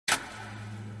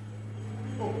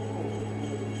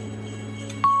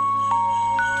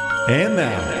And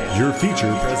now, your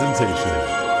feature presentation.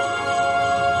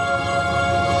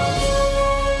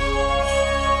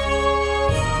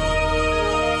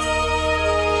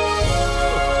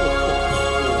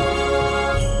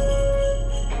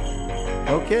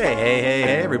 Okay, hey,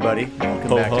 everybody. Welcome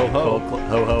back to the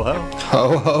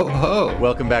Cold Ho.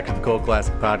 Welcome back to the Cold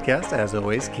Classic Podcast. As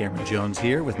always, Cameron Jones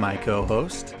here with my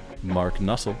co-host, Mark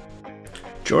Nussel.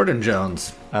 Jordan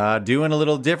Jones. Doing a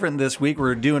little different this week.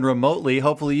 We're doing remotely.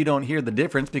 Hopefully you don't hear the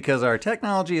difference because our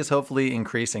technology is hopefully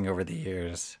increasing over the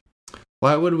years.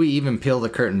 Why would we even peel the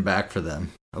curtain back for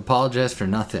them? Apologize for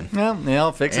nothing. Well,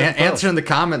 I'll fix it. Answer in the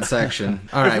comment section.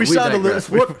 All right, If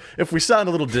we sound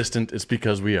a little distant, it's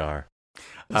because we are.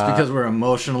 It's because we're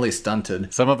emotionally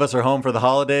stunted. Some of us are home for the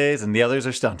holidays, and the others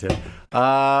are stunted.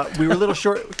 We were a little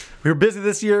short. We were busy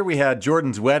this year. We had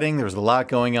Jordan's wedding. There was a lot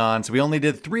going on, so we only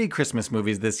did 3 Christmas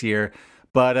movies this year.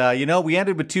 But, we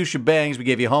ended with 2 shebangs. We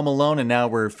gave you Home Alone, and now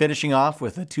we're finishing off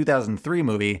with a 2003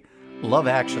 movie, Love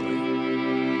Actually.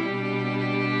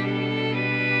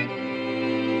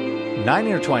 9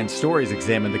 intertwined stories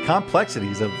examine the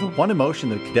complexities of the one emotion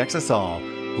that connects us all,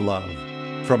 love.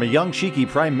 From a young cheeky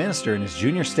prime minister and his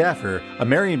junior staffer, a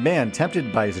married man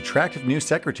tempted by his attractive new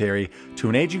secretary, to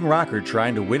an aging rocker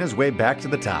trying to win his way back to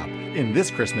the top. In this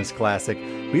Christmas classic,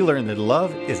 we learn that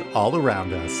love is all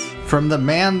around us. From the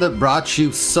man that brought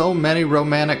you so many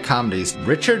romantic comedies,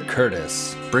 Richard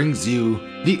Curtis brings you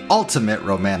the ultimate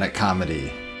romantic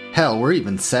comedy. Hell, we're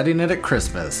even setting it at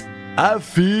Christmas. I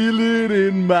feel it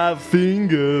in my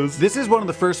fingers. This is one of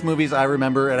the first movies I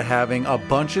remember at having a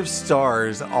bunch of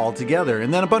stars all together,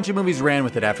 and then a bunch of movies ran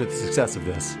with it after the success of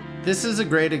this. This is a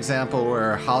great example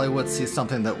where Hollywood sees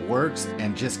something that works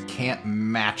and just can't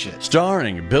match it.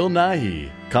 Starring Bill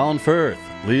Nighy, Colin Firth,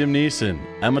 Liam Neeson,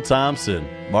 Emma Thompson,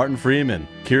 Martin Freeman,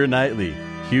 Keira Knightley,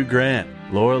 Hugh Grant,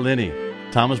 Laura Linney,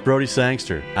 Thomas Brody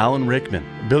Sangster, Alan Rickman,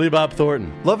 Billy Bob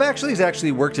Thornton. Love Actually has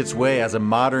actually worked its way as a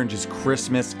modern, just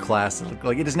Christmas classic.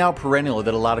 Like, it is now perennial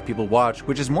that a lot of people watch,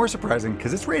 which is more surprising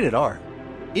because it's rated R.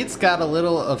 It's got a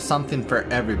little of something for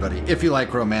everybody, if you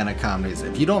like romantic comedies.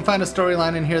 If you don't find a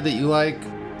storyline in here that you like,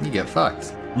 you get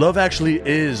fucked. Love Actually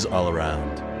is all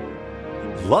around.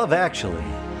 Love Actually.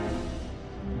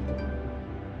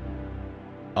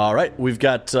 All right, we've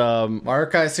got...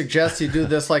 Mark, I suggest you do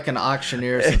this like an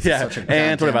auctioneer since yeah, it's such a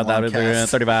and 35, 35,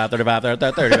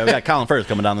 35. We got Colin Firth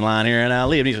coming down the line here, and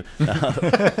Liam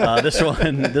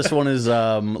Neeson. This one is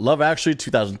Love Actually,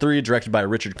 2003, directed by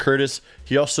Richard Curtis.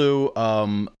 He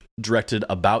also directed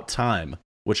About Time,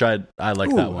 which I like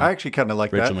that one. I actually kind of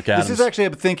like Rachel that. McAdams. This is actually, I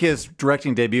think, his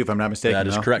directing debut, if I'm not mistaken. That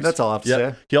is correct. That's all I have to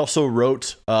say. He also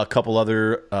wrote a couple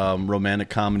other romantic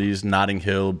comedies, Notting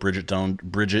Hill,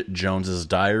 Bridget Jones's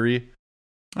Diary.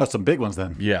 Oh, some big ones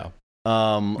then. Yeah.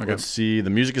 Okay. Let's see.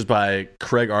 The music is by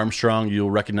Craig Armstrong.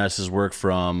 You'll recognize his work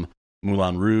from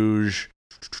Moulin Rouge.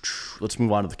 Let's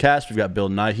move on to the cast. We've got Bill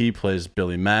Nighy, plays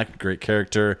Billy Mack, great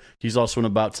character. He's also in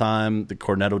About Time, the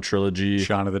Cornetto trilogy,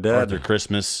 Shaun of the Dead, Arthur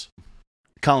Christmas.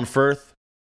 Colin Firth,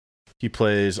 he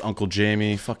plays Uncle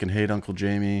Jamie. Fucking hate Uncle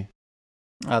Jamie.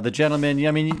 The Gentleman.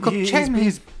 I mean,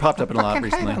 he's popped up in a lot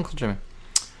recently. Uncle Jimmy.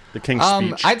 The King's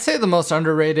Speech. I'd say the most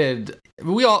underrated.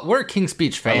 We're a King's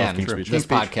Speech fan. King's Speech. This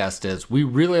podcast is. We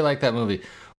really like that movie.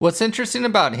 What's interesting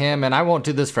about him, and I won't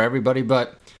do this for everybody,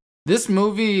 but this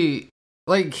movie,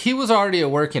 like, he was already a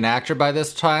working actor by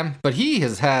this time, but he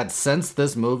has had since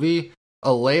this movie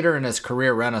a later in his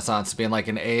career renaissance, being like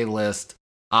an A-list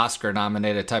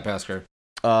Oscar-nominated type Oscar.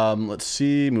 Let's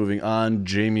see. Moving on.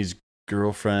 Jamie's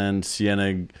girlfriend,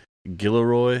 Sienna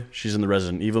Gilroy. She's in the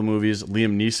Resident Evil movies.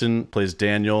 Liam Neeson plays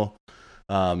Daniel.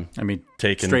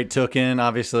 Taken. Straight Took In,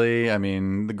 obviously. I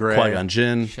mean, The Grey. Qui-Gon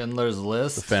Jinn. Schindler's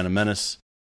List. The Phantom Menace.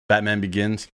 Batman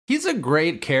Begins. He's a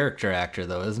great character actor,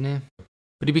 though, isn't he?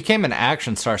 But he became an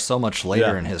action star so much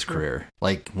later in his career.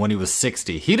 Like, when he was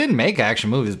 60. He didn't make action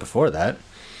movies before that.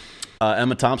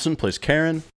 Emma Thompson plays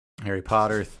Karen. Harry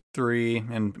Potter 3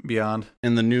 and beyond.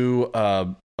 In the new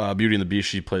Beauty and the Beast,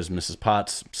 she plays Mrs.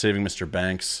 Potts, Saving Mr.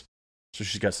 Banks. So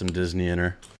she's got some Disney in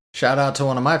her. Shout out to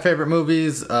one of my favorite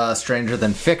movies, Stranger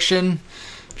Than Fiction.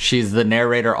 She's the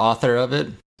narrator author of it.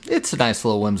 It's a nice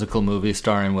little whimsical movie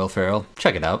starring Will Ferrell.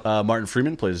 Check it out. Martin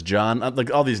Freeman plays John.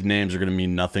 Like, all these names are going to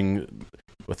mean nothing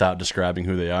without describing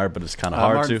who they are, but it's kind of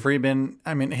hard Martin to. Freeman,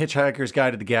 I mean, Hitchhiker's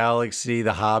Guide to the Galaxy,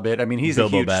 The Hobbit. I mean, he's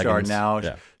Bilbo a huge star Baggins. now.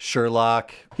 Yeah.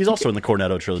 Sherlock. He's also in the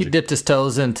Cornetto trilogy. He dipped his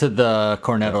toes into the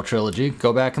Cornetto trilogy.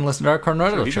 Go back and listen to our Cornetto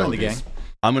He's in the trilogy. gang.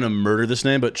 I'm going to murder this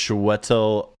name, but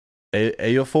Chiwetel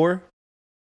Ejiofor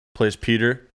plays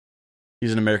Peter.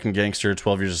 He's an American Gangster,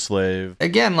 12 Years a Slave.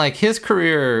 Again, like his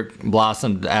career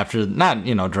blossomed after, not,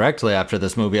 directly after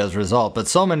this movie as a result, but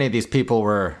so many of these people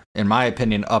were, in my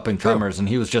opinion, up and comers, and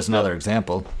he was just another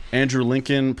example. Andrew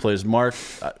Lincoln plays Mark.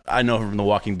 I know him from The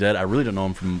Walking Dead. I really don't know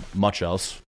him from much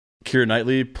else. Keira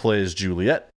Knightley plays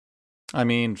Juliet. I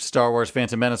mean, Star Wars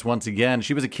Phantom Menace once again.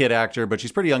 She was a kid actor, but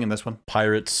she's pretty young in this one.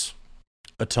 Pirates,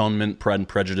 Atonement, Pride and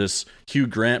Prejudice. Hugh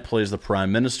Grant plays the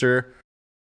Prime Minister.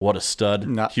 What a stud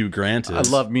Hugh Grant is. I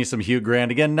love me some Hugh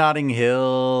Grant. Again, Notting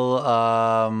Hill.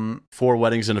 4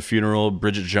 Weddings and a Funeral.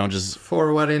 Bridget Jones's...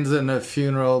 4 Weddings and a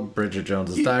Funeral. Bridget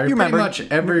Jones's Diary. You Pretty remember, much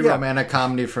every romantic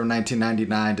comedy from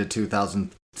 1999 to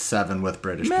 2007 with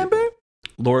British people.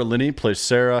 Laura Linney plays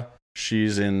Sarah.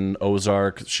 She's in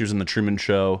Ozark. She was in The Truman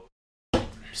Show.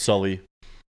 Sully.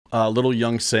 Little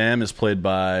Young Sam is played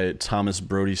by Thomas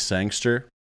Brody Sangster.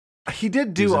 He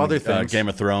did do other things. Game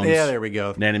of Thrones. Yeah, there we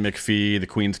go. Nanny McPhee, The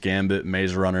Queen's Gambit,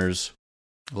 Maze Runners.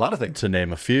 A lot of things. To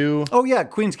name a few. Oh, yeah,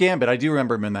 Queen's Gambit. I do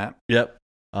remember him in that. Yep.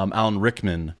 Alan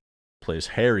Rickman plays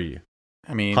Harry.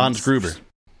 I mean... Hans Gruber.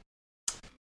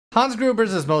 Hans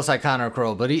Gruber's his most iconic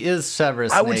role, but he is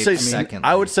Severus I would Snape say secondly.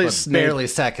 I would say but Snape barely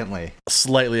secondly.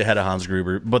 Slightly ahead of Hans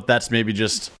Gruber, but that's maybe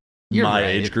just You're my right.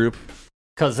 age group.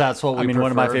 Because that's what we prefer.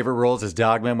 One of my favorite roles is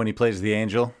Dogman when he plays the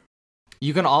angel.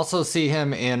 You can also see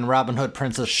him in Robin Hood,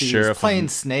 Prince of Thieves, Sheriff playing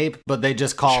Snape, but they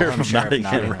just call him Sheriff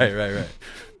Nottingham. Right.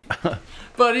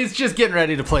 But he's just getting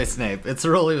ready to play Snape. It's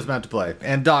the role he was meant to play.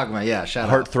 And Dogma, yeah, shout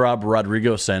out. Heartthrob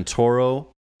Rodrigo Santoro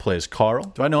plays Carl.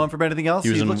 Do I know him from anything else?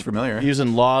 He looks familiar. He was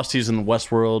in Lost, he's in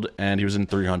Westworld, and he was in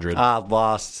 300.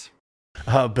 Lost.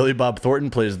 Billy Bob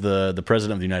Thornton plays the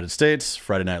President of the United States,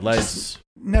 Friday Night Lights.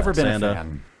 Never been Santa, a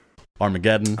fan.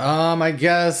 Armageddon. I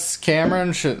guess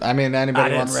Cameron should. I mean,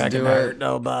 anybody wants to do it.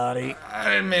 Nobody.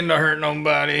 I didn't mean to hurt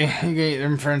nobody. You can eat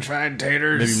them French fried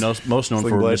taters. Maybe most known for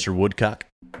Mr. Woodcock.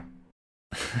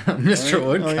 Mr.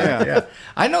 Woodcock. Yeah.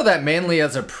 I know that mainly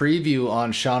as a preview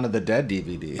on Shaun of the Dead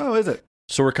DVD. Oh, is it?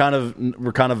 So we're kind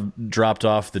of dropped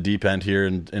off the deep end here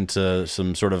into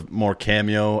some sort of more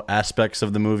cameo aspects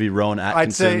of the movie. Rowan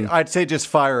Atkinson. I'd say just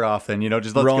fire off then.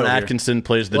 Just let's Rowan go Atkinson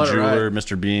plays the Let it jeweler, ride.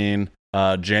 Mr. Bean.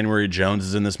 January Jones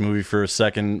is in this movie for a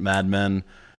second. Mad Men.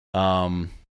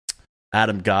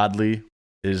 Adam Godley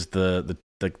is the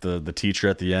teacher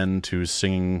at the end who's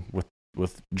singing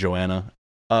with Joanna.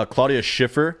 Claudia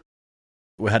Schiffer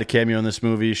had a cameo in this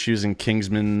movie. She was in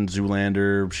Kingsman,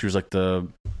 Zoolander. She was like the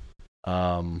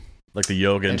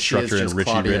yoga And she is instructor in just Richie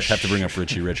Claudia Rich. Have to bring up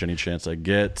Richie Rich any chance I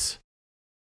get.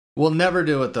 We'll never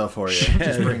do it though for you.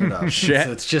 Just bring it up.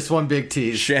 It's just one big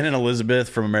tease. Shannon Elizabeth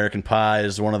from American Pie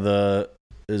is one of the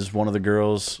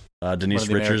girls. Denise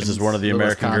Richards is one of the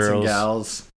American Wisconsin girls.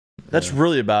 gals. That's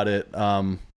really about it.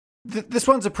 This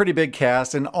one's a pretty big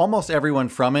cast, and almost everyone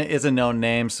from it is a known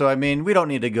name. So, I mean, we don't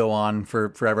need to go on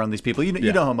forever on these people. You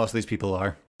know who most of these people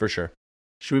are. For sure.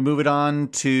 Should we move it on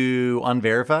to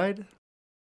Unverified?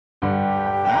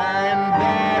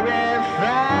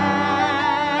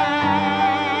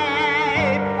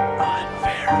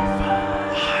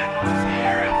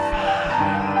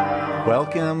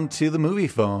 Welcome to the Movie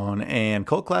Phone and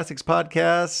Cult Classics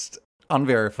Podcast,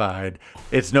 Unverified.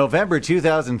 It's November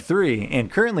 2003,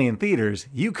 and currently in theaters,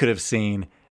 you could have seen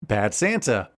Bad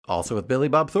Santa, also with Billy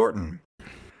Bob Thornton.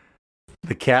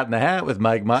 The Cat in the Hat with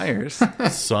Mike Myers.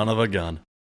 Son of a gun.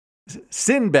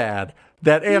 Sinbad,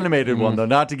 that animated one, though,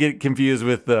 not to get confused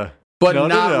with the... But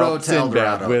not Road to El Sinbad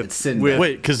Dorado. It's Sinbad.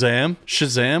 Wait,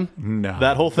 Shazam? No.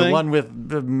 That whole thing? The one with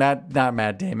not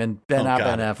Matt Damon, Ben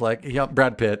Affleck. Yep,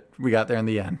 Brad Pitt. We got there in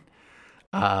the end.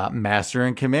 Master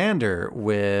and Commander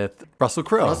with Russell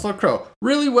Crowe. Russell Crowe.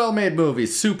 Really well-made movie.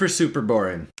 Super, super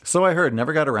boring. So I heard.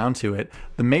 Never got around to it.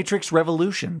 The Matrix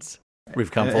Revolutions.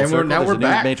 We've come full And circle. now There's we're a new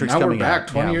back. Matrix Now we're coming back. out.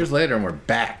 20 years later, and we're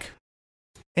back.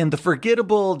 And the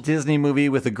forgettable Disney movie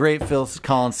with a great Phil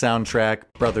Collins soundtrack,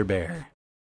 Brother Bear.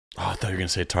 Oh, I thought you were going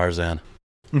to say Tarzan.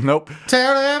 Nope.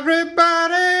 Tell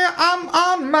everybody I'm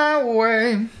on my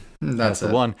way. That's the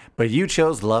one. But you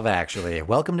chose Love Actually.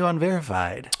 Welcome to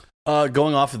Unverified.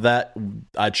 Going off of that,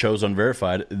 I chose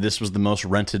Unverified. This was the most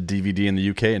rented DVD in the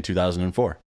UK in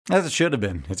 2004. As it should have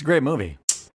been. It's a great movie.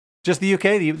 Just the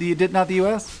UK? You did not the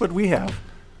US? What we have?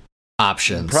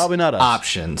 Options. Probably not us.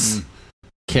 Options.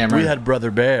 Cameron. We had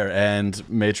Brother Bear and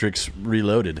Matrix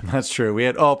Reloaded. That's true. We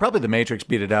had probably The Matrix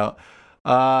beat it out.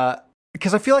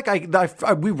 Because I feel like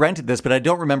we rented this, but I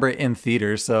don't remember it in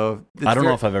theaters. So I don't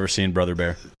know if I've ever seen Brother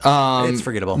Bear. It's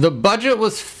forgettable. The budget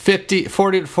was 40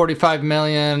 to 45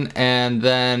 million, and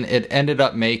then it ended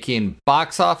up making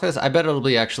box office. I bet it'll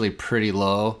be actually pretty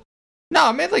low. No,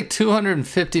 it made like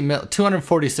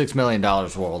 $246 million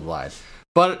worldwide.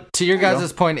 But to your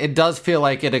guys' point, it does feel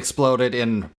like it exploded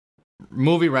in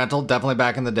movie rental, definitely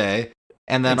back in the day,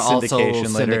 and then also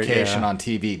syndication on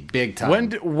TV, big time.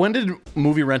 When did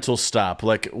movie rentals stop?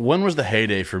 Like, when was the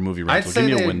heyday for movie rental? I'd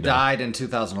say they died in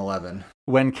 2011.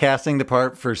 When casting the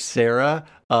part for Sarah,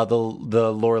 the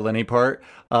Laura Linney part,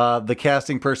 the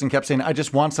casting person kept saying, "I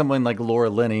just want someone like Laura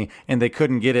Linney," and they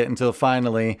couldn't get it until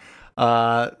finally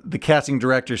the casting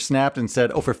director snapped and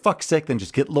said, "Oh, for fuck's sake, then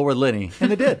just get Laura Linney,"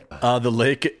 and they did. The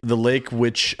lake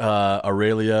which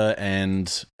Aurelia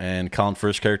and Colin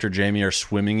Firth's character Jamie are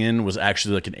swimming in was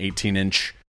actually like an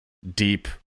 18-inch deep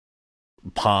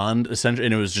pond, essentially,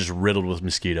 and it was just riddled with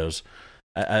mosquitoes.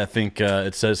 I think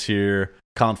it says here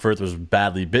Colin Firth was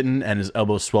badly bitten and his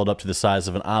elbow swelled up to the size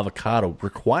of an avocado,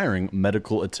 requiring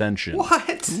medical attention.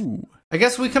 What? Ooh. I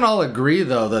guess we can all agree,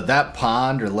 though, that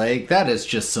pond or lake, that is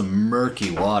just some murky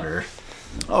water.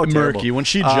 Oh, terrible. Murky. When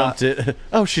she jumped it,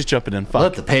 she's jumping in. Fuck.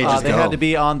 Let the pages go. They had to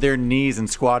be on their knees and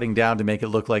squatting down to make it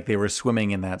look like they were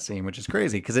swimming in that scene, which is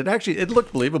crazy because it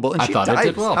looked believable. And I thought it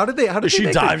did well. How did they she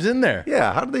dives in there?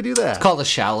 Yeah, how did they do that? It's called a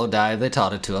shallow dive. They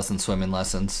taught it to us in swimming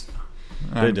lessons.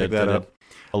 They did that up.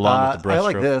 Along with the breaststroke. I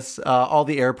like this. All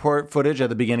the airport footage at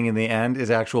the beginning and the end is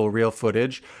actual real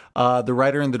footage. The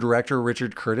writer and the director,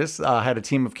 Richard Curtis, had a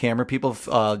team of camera people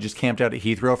just camped out at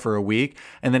Heathrow for a week.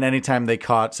 And then anytime they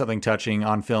caught something touching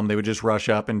on film, they would just rush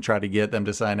up and try to get them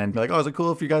to sign in. Be like, "Oh, is it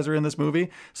cool if you guys are in this movie?"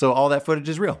 So all that footage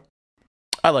is real.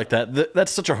 I like that.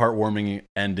 That's such a heartwarming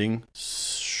ending.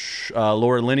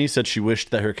 Laura Linney said she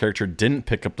wished that her character didn't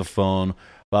pick up the phone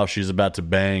while she's about to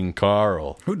bang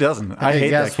Carl. Who doesn't? I hate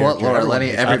that character. What, Laura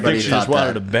Linney? Everybody I think she just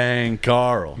wanted to bang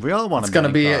Carl. We all want to bang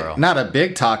Carl. It's going to be not a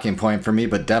big talking point for me,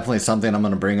 but definitely something I'm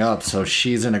going to bring up. So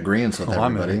she's in agreement with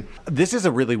everybody. This is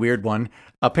a really weird one.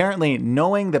 Apparently,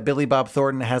 knowing that Billy Bob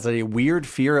Thornton has a weird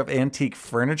fear of antique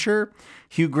furniture,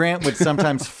 Hugh Grant would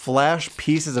sometimes flash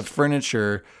pieces of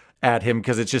furniture at him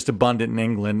because it's just abundant in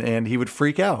England, and he would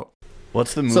freak out.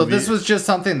 What's the movie? So this was just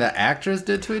something that actors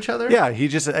did to each other? Yeah, he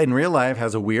just, in real life,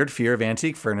 has a weird fear of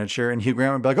antique furniture, and Hugh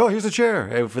Grant would be like, "Oh, here's a chair."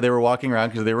 If they were walking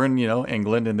around, because they were in,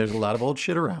 England, and there's a lot of old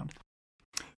shit around.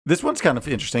 This one's kind of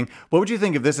interesting. What would you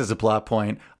think of this as a plot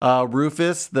point?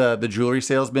 Rufus, the jewelry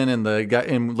salesman, and the guy,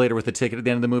 and later with the ticket at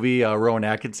the end of the movie, Rowan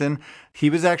Atkinson, he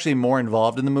was actually more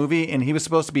involved in the movie, and he was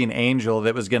supposed to be an angel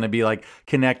that was going to be like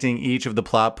connecting each of the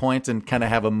plot points and kind of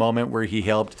have a moment where he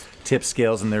helped tip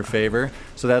scales in their favor.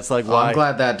 So that's like why I'm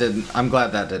glad that didn't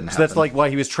happen. So that's like why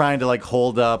he was trying to like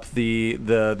hold up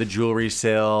the jewelry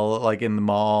sale like in the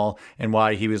mall, and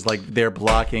why he was like there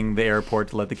blocking the airport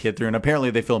to let the kid through. And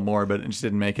apparently they filmed more, but it just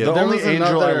didn't make it. The only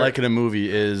angel I like in a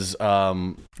movie is It's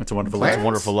a Wonderful Life. It's a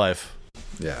Wonderful Life.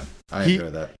 Yeah, I enjoy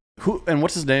that. Who and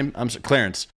what's his name?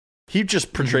 Clarence. He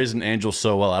just portrays an angel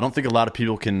so well. I don't think a lot of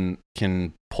people can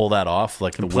pull that off.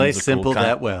 Like the play simple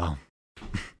that well.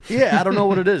 Yeah, I don't know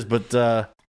what it is, but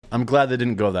I'm glad they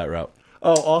didn't go that route.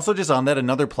 Oh, also just on that,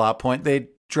 another plot point they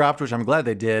dropped, which I'm glad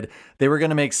they did. They were going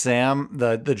to make Sam,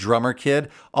 the drummer kid,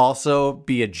 also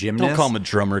be a gymnast. Don't call him a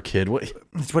drummer kid.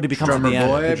 That's what he becomes drummer at the end.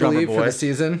 boy, the drummer I believe, boy. for the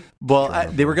season. Well,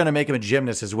 they were going to make him a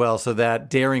gymnast as well, so that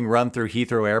daring run through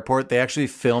Heathrow Airport, they actually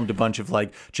filmed a bunch of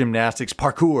like gymnastics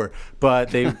parkour, but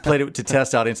they played it to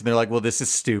test audience, and they're like, "Well, this is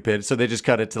stupid," so they just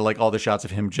cut it to like all the shots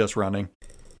of him just running.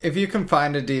 If you can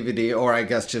find a DVD, or I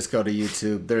guess just go to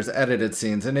YouTube, there's edited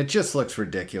scenes, and it just looks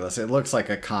ridiculous. It looks like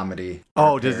a comedy.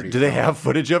 Oh, do they have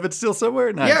footage of it still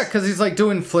somewhere? Nice. Yeah, because he's like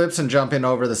doing flips and jumping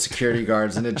over the security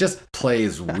guards, and it just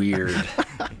plays weird.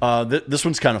 This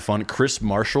one's kind of fun. Chris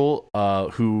Marshall,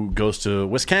 who goes to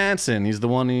Wisconsin, he's the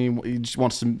one he just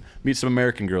wants to meet some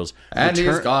American girls. And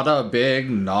he's got a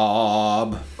big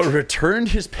knob. Returned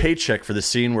his paycheck for the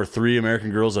scene where 3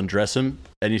 American girls undress him,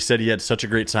 and he said he had such a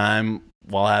great time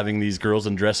while having these girls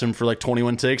undress him for like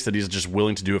 21 takes that he's just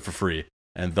willing to do it for free,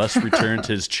 and thus returned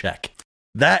his check.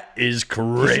 That is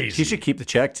crazy. He should keep the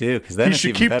check too, because then he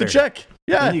should keep the check.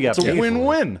 Yeah, it's a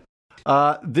win-win.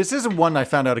 This is one I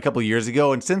found out a couple years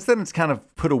ago, and since then it's kind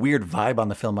of put a weird vibe on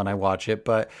the film when I watch it.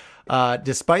 But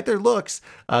despite their looks,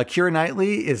 Keira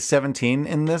Knightley is 17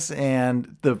 in this,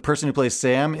 and the person who plays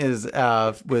Sam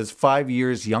was 5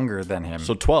 years younger than him.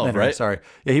 So 12, right? Sorry,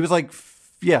 yeah, he was like,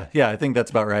 yeah, I think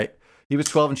that's about right. He was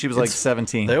 12 and she was like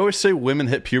 17. They always say women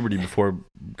hit puberty before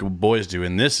boys do,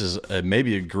 and this is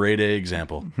maybe a grade A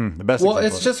example. The best. Well,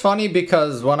 it's just funny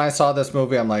because when I saw this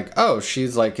movie, I'm like, oh,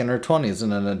 she's like in her 20s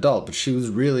and an adult, but she was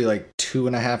really like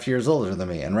 2.5 years older than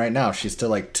me, and right now she's still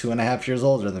like 2.5 years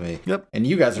older than me. Yep. And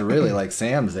you guys are really like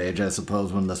Sam's age, I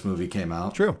suppose, when this movie came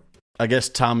out. True. I guess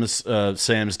Thomas,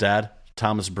 Sam's dad,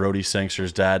 Thomas Brody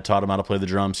Sangster's dad, taught him how to play the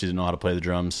drums. He didn't know how to play the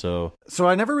drums, so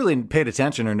I never really paid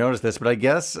attention or noticed this, but I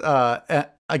guess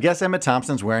I guess Emma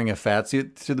Thompson's wearing a fat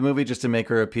suit through the movie just to make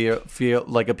her appear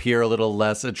a little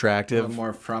less attractive, A little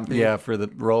more frumpy. Yeah, for the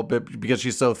role, but because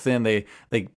she's so thin, they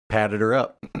padded her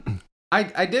up.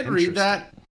 I did read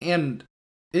that, and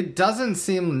it doesn't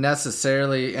seem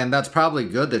necessarily, and that's probably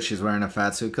good that she's wearing a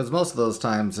fat suit, because most of those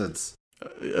times it's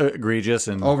egregious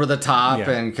and over the top, Yeah.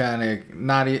 and kind of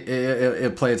not.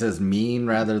 It plays as mean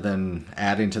rather than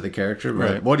adding to the character. But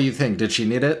Right. what do you think? Did she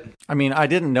need it? I mean, I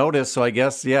didn't notice, so I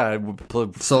guess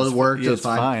So it worked. Yeah, It's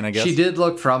fine. I guess She did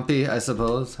look frumpy, I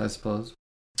suppose.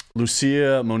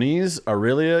 Lucia Moniz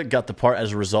Aurelia got the part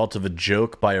as a result of a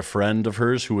joke by a friend of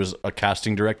hers who was a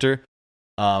casting director,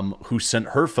 who sent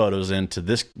her photos in to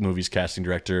this movie's casting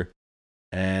director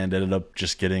and ended up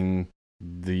just getting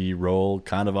the role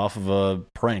kind of off of a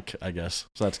prank, I guess.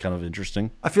 So that's kind of interesting.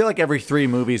 I feel like every 3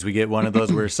 movies we get one of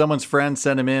those where someone's friend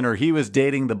sent him in, or he was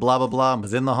dating the blah blah blah and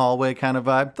was in the hallway kind of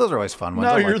vibe. Those are always fun ones.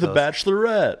 Now I you're like the those.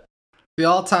 Bachelorette. The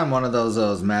all-time one of those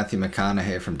was Matthew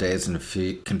McConaughey from Dazed and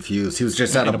Confused. He was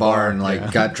just at In a a bar bar, and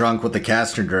yeah. got drunk with the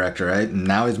casting director, right? And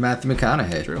now he's Matthew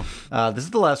McConaughey. True. This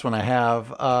is the last one I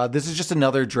have. This is just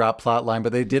another drop plot line,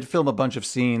 but they did film a bunch of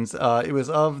scenes. It was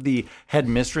of the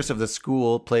headmistress of the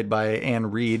school, played by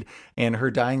Anne Reed, and her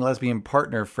dying lesbian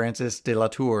partner, Francis de la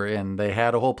Tour. And they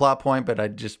had a whole plot point, but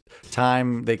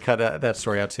they cut that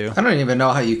story out too. I don't even know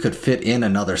how you could fit in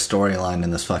another storyline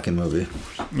in this fucking movie.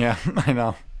 Yeah, I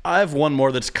know. I have one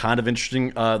more that's kind of interesting.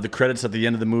 The credits at the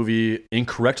end of the movie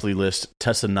incorrectly list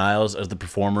Tessa Niles as the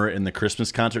performer in the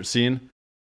Christmas concert scene.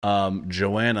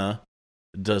 Joanna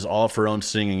does all of her own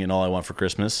singing in All I Want for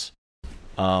Christmas.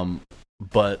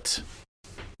 But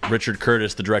Richard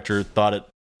Curtis, the director, thought it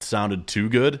sounded too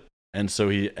good, and so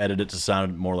he edited it to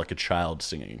sound more like a child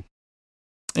singing.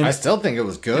 And I still think it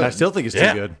was good. And I still think it's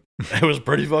Yeah. too good. It was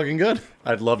pretty fucking good.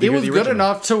 I'd love to It hear was the good original.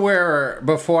 enough to where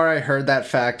before I heard that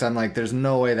fact, I'm like, there's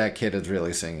no way that kid is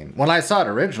really singing. When I saw it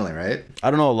originally, right? I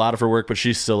don't know a lot of her work, but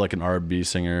she's still like an R&B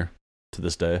singer to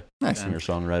this day. Nice.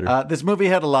 Singer-songwriter. This movie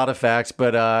had a lot of facts,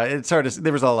 but it's hard to.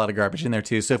 There was a lot of garbage in there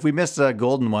too. So if we missed a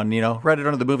golden one, write it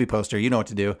under the movie poster. You know what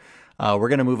to do. We're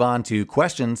gonna move on to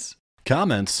questions.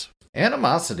 Comments.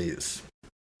 Animosities.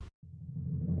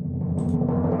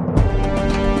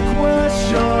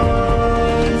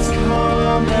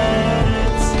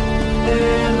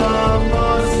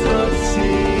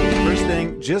 First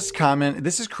thing, just comment.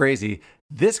 This is crazy.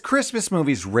 This Christmas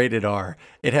movie's rated R.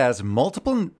 It has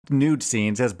multiple nude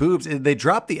scenes, has boobs. They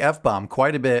dropped the F-bomb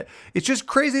quite a bit. It's just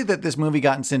crazy that this movie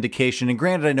got in syndication. And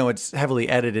granted, I know it's heavily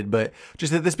edited, but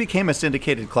just that this became a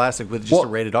syndicated classic with just a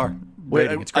rated R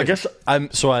rating. It's I crazy.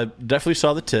 guess I definitely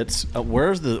saw the tits.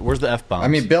 Where's the F-bomb? I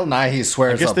mean, Bill Nighy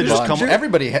swears I guess a they just bunch. come-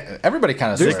 Everybody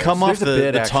kind of they swears. come off There's a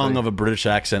bit, the tongue actually. of a British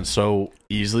accent so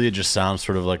easily. It just sounds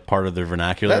sort of like part of their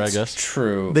vernacular, That's I guess.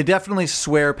 true. They definitely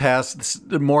swear past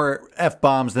more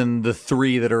F-bombs than the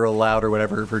 3 that are allowed or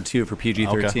whatever for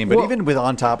PG-13. Okay. But Well- even with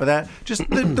on top of that, just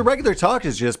the regular talk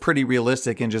is just pretty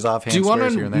realistic and just offhand Do you want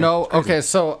swears to here and there. know? It's crazy. Okay,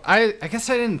 so I guess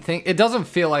I didn't think it doesn't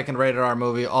feel like a rated R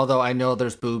movie, although I know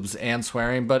there's boobs and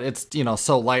swearing, but it's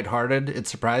so lighthearted.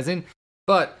 It's surprising,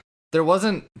 but there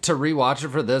wasn't to rewatch it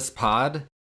for this pod.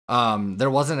 There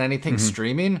wasn't anything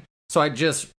streaming, so I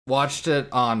just watched it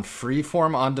on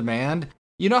Freeform on demand.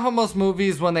 You know how most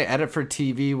movies, when they edit for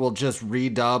TV, will just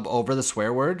redub over the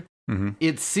swear word.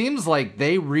 It seems like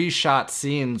they reshot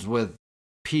scenes with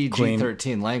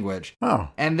PG-13 language. Oh,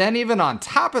 And then even on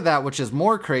top of that, which is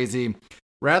more crazy,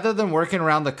 rather than working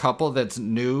around the couple that's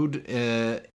nude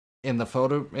in the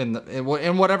photo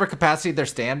in whatever capacity they're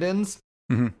stand-ins,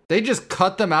 they just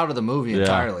cut them out of the movie Yeah,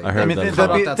 entirely. I heard I mean, that.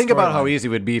 Cut out that think about how storyline. easy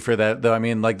it would be for that, though. I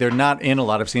mean, like, they're not in a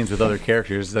lot of scenes with other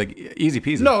characters. Like, easy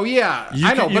peasy. No, yeah,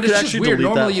 I know, but it's just weird.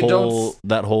 Normally, you don't.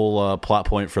 that whole plot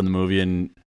point from the movie, and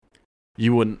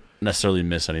you wouldn't necessarily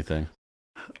miss anything.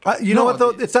 You know No, what,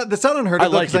 though? That's not unheard I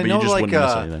of, though, like it, 'cause but you just wouldn't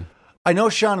miss anything. I know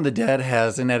Shaun of the Dead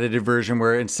has an edited version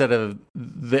where instead of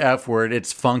the F word,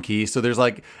 it's funky. So there's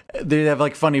they have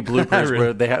like funny bloopers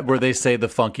Really? where they say the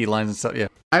funky lines and stuff. Yeah.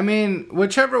 I mean,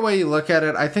 whichever way you look at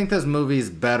it, I think this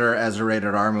movie's better as a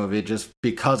rated R movie just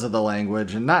because of the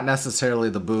language and not necessarily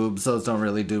the boobs. Those don't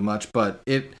really do much, but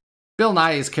Bill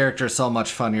Nighy's character is so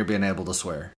much funnier being able to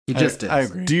swear. He just is. I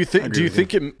agree. Do you I think? agree Do you with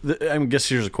think it? I guess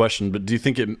here's a question, but do you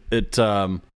think it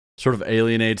sort of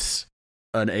alienates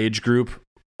an age group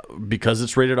because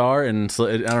it's rated R? And so,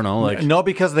 I don't know, like No,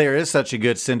 because there is such a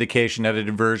good syndication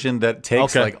edited version that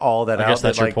takes Okay. like all that out. I guess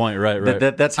that's that, your like, point, right?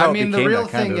 That's how I mean, it the became real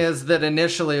that kind thing of- is that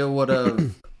initially it would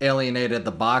have alienated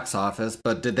the box office,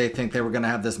 but did they think they were going to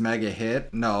have this mega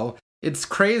hit? No. It's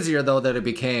crazier, though, that it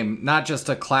became not just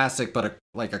a classic, but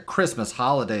like a Christmas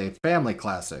holiday family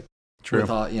classic. True. With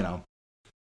all,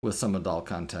 with some adult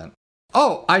content.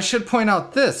 Oh, I should point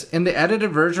out this. In the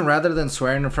edited version, rather than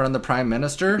swearing in front of the Prime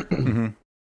Minister,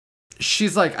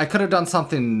 she's like, I could have done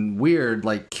something weird,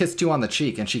 like kissed you on the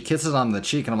cheek, and she kisses on the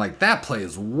cheek, and I'm like, that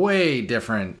plays way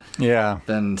different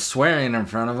than swearing in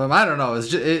front of him. I don't know. It's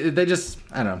just,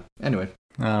 I don't know. Anyway.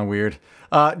 Weird.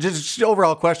 Just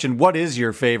overall question, what is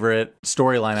your favorite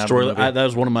storyline out of the movie? That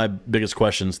was one of my biggest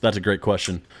questions. That's a great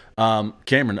question.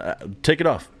 Cameron, take it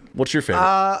off. What's your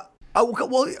favorite?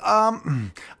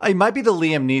 It might be the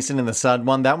Liam Neeson and the son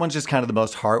one. That one's just kind of the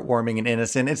most heartwarming and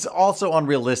innocent. It's also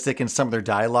unrealistic, and some of their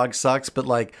dialogue sucks, but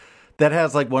like that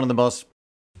has like one of the most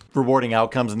rewarding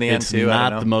outcomes in the end too. It's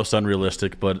not the most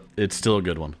unrealistic, but it's still a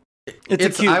good one. It's a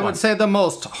cute one. I would say the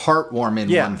most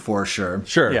heartwarming one for sure.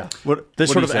 Sure. Yeah. They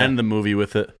sort of end the movie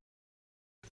with it.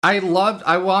 I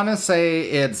want to say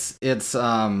it's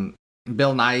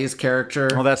Bill Nighy's character.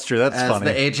 Oh, that's true. That's as funny.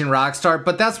 The aging rock star,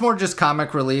 but that's more just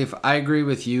comic relief. I agree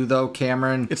with you though,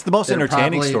 Cameron. It's the most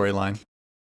entertaining storyline.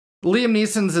 Liam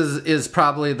Neeson's is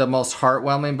probably the most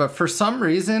heartwarming, but for some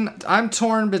reason, I'm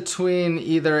torn between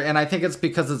either, and I think it's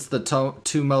because it's the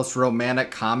two most romantic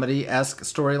comedy-esque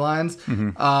storylines.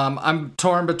 I'm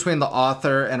torn between the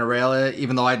author and Aurelia,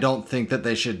 even though I don't think that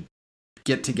they should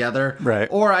get together. Right.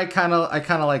 Or I kind of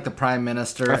like the Prime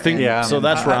Minister. I think so.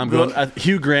 That's where I'm going.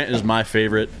 Hugh Grant is my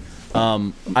favorite.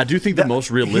 I do think the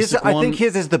most realistic one. I think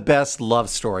his is the best love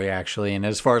story, actually. And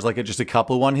as far as like just a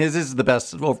couple one, his is the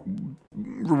best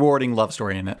rewarding love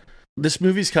story in it. This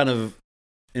movie's kind of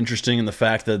interesting in the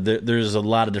fact that there's a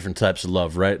lot of different types of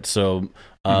love, right? So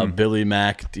Billy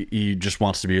Mack, he just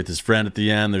wants to be with his friend at the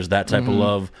end. There's that type of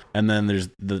love. And then there's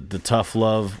the tough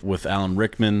love with Alan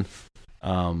Rickman.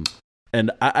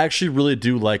 And I actually really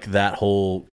do like that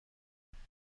whole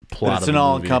plot. It's an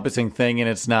all-encompassing thing, and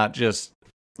it's not just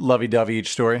lovey-dovey each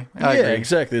story. I agree.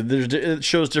 Exactly. It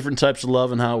shows different types of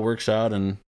love and how it works out,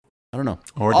 and I don't know.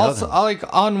 Or also, doesn't.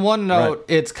 like on one note,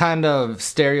 it's kind of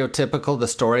stereotypical the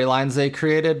storylines they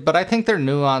created, but I think they're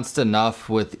nuanced enough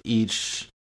with each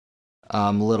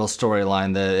little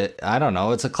storyline that I don't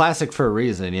know. It's a classic for a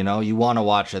reason. You know, you want to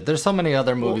watch it. There's so many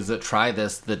other movies that try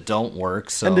this that don't work.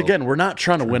 So, and again, we're not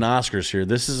trying to win Oscars here.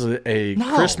 This is a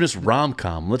Christmas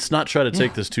rom-com. Let's not try to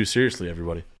take this too seriously,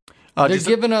 everybody. They're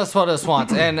giving us what us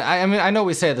wants, and I mean, I know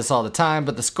we say this all the time,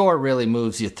 but the score really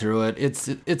moves you through it.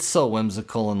 It's so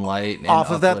whimsical and light. And off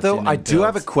of that, though, I do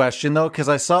have a builds. question though, because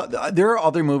I saw there are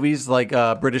other movies like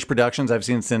British productions I've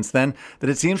seen since then that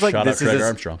it seems like Shout out Craig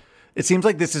Armstrong. It seems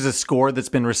like this is a score that's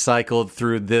been recycled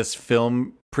through this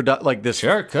film. Like this,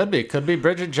 Sure, could be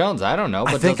Bridget Jones. I don't know,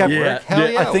 but I think does I've it work? Hell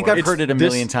yeah, I think it I've works. heard it a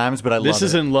million times, but I love it. This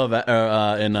is in love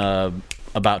in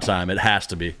About Time. It has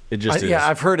to be. It just is. Yeah,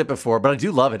 I've heard it before, but I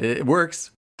do love it. It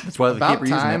works. That's why they keep About reusing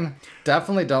Time. it.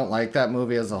 Definitely don't like that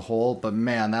movie as a whole, but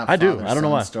man, that I do. father-son I don't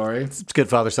know why. story. It's a good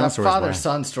father-son That story. as well.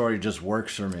 father-son story just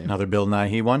works for me. Another Bill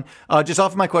Nighy one. Just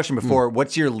off of my question before,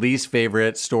 what's your least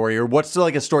favorite story, or what's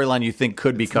like a storyline you think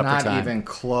could be cut for Not time? even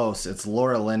close. It's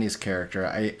Laura Linney's character.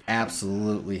 I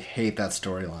absolutely hate that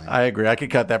storyline. I agree. I could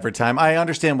cut that for time. I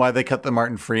understand why they cut the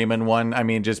Martin Freeman one. I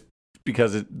mean, just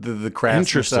because the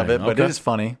crassness of it, but Okay. it is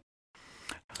funny.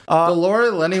 The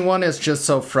Laura Linney one is just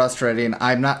so frustrating.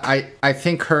 I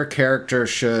think her character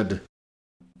should.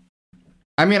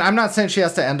 I mean, I'm not saying she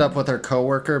has to end up with her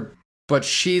coworker, but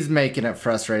she's making it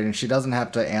frustrating. She doesn't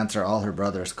have to answer all her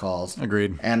brother's calls.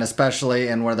 Agreed. And especially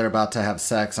in where they're about to have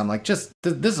sex, I'm like, this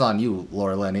is on you,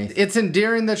 Laura Linney. It's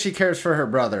endearing that she cares for her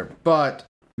brother, but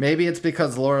maybe it's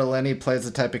because Laura Linney plays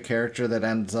the type of character that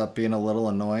ends up being a little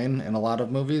annoying in a lot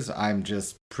of movies. I'm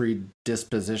just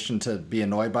predispositioned to be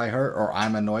annoyed by her, or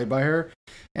I'm annoyed by her,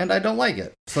 and I don't like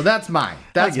it. So that's mine.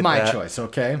 That's get my that. choice,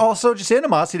 okay? Also, just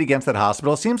animosity against that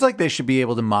hospital. It seems like they should be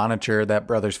able to monitor that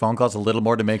brother's phone calls a little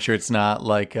more to make sure it's not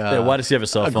like Why does he have a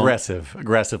cell phone?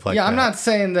 aggressive like Yeah, that. I'm not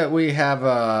saying that we have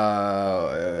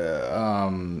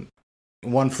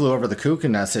One Flew Over the Cuckoo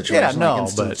Nest situation. Yeah, no,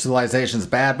 like but- civilization's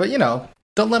bad, but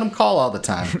don't let them call all the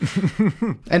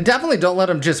time. And definitely don't let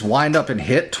them just wind up and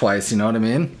hit twice, you know what I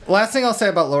mean? Last thing I'll say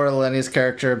about Laura Linney's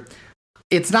character,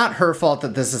 it's not her fault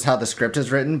that this is how the script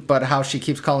is written, but how she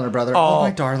keeps calling her brother, oh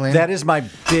my darling. That is my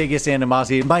biggest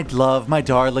animosity. My love, my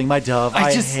darling, my dove.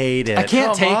 I hate it. I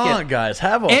can't Come take on, it. guys.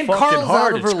 Have a And fucking Carl's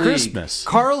heart. out of It's her league. Christmas.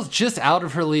 Carl's just out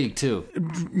of her league, too.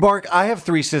 Mark, I have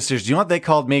 3 sisters. Do you know what they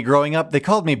called me growing up? They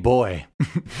called me boy.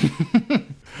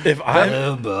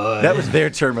 That was their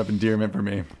term of endearment for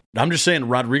me. I'm just saying,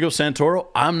 Rodrigo Santoro,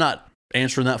 I'm not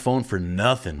answering that phone for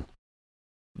nothing.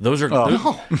 Those are.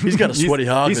 He's got a sweaty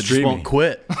hog he's that just won't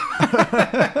quit.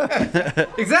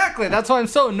 Exactly. That's why I'm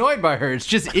so annoyed by her. It's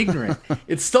just ignorant.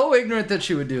 It's so ignorant that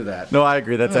she would do that. No, I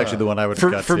agree. That's actually the one I would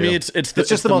have got For to. me, it's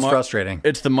just the most frustrating.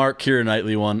 It's the Mark Keira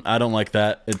Knightley one. I don't like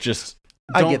that. It just.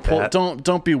 I get that.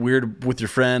 Don't be weird with your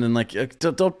friend and like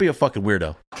don't be a fucking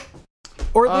weirdo.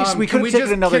 Or at least we could have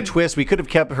taken another twist. We could have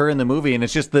kept her in the movie, and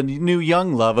it's just the new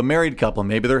young love, a married couple.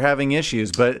 Maybe they're having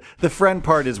issues, but the friend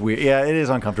part is weird. Yeah, it is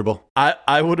uncomfortable.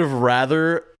 I would have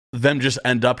rather them just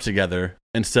end up together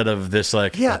instead of this.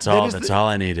 Like that's all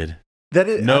I needted.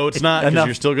 No, it's not, because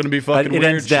you're still going to be fucking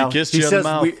weird. She kissed you on the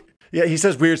mouth. He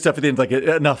says weird stuff at the end, like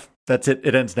enough. That's it.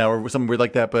 It ends now, or something weird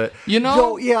like that. But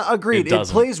yeah, agreed. It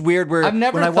plays weird. Where when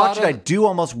I watch it, I do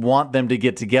almost want them to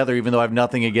get together, even though I have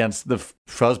nothing against the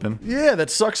husband. Yeah, that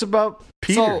sucks about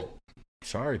Peter.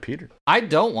 Sorry, Peter. I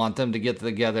don't want them to get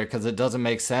together because it doesn't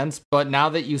make sense. But now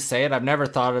that you say it, I've never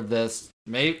thought of this.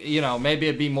 Maybe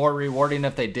it'd be more rewarding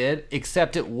if they did.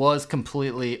 Except it was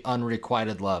completely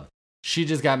unrequited love. She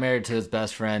just got married to his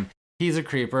best friend. He's a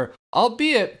creeper,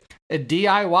 albeit a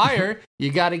DIYer.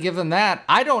 You got to give him that.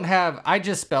 I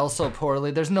just spell so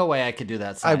poorly. There's no way I could do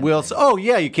that. I will. Oh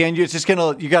yeah, you can. It's just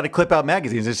you got to clip out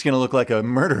magazines. It's gonna look like a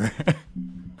murderer.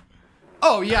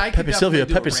 Oh yeah, I could definitely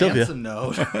do Pepe a Sylvia. ransom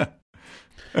note.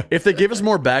 If they gave us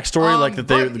more backstory, like that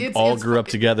they all grew up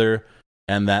together,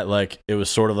 and that like it was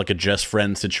sort of like a just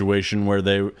friend situation where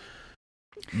they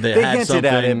had hinted something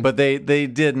at it, but they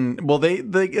didn't. Well, they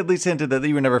at least hinted that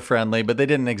you were never friendly, but they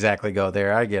didn't exactly go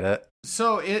there. I get it.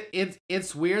 So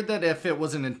it's weird that if it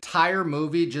was an entire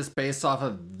movie just based off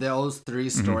of those three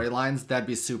storylines, that'd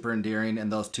be super endearing,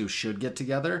 and those two should get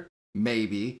together,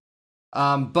 maybe.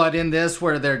 But in this,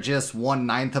 where they're just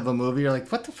 1/9 of a movie, you're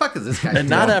like, what the fuck is this guy and doing?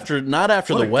 not after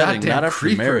the wedding, not after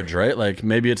creeper. marriage, right? Like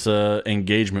maybe it's a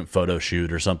engagement photo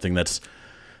shoot or something that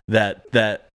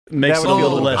makes it a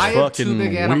little less I fucking have two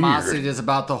big weird. animosities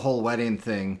about the whole wedding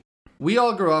thing. We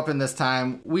all grew up in this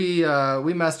time. We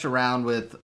messed around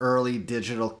with early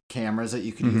digital cameras that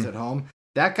you could use at home.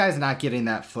 That guy's not getting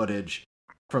that footage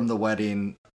from the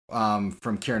wedding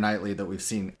from Keira Knightley that we've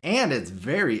seen, and it's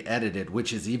very edited,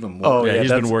 which is even more. Oh yeah,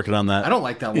 he's been working on that. I don't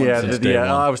like that one.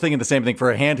 Yeah, I was thinking the same thing.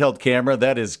 For a handheld camera,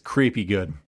 that is creepy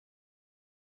good.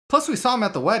 Plus, we saw him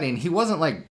at the wedding. He wasn't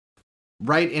like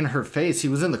right in her face. He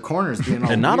was in the corners being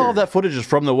all and not weird. all of that footage is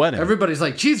from the wedding. Everybody's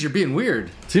like, geez, you're being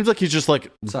weird. Seems like he's just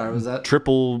like Sorry, was that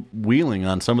triple wheeling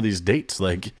on some of these dates.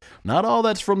 Like, not all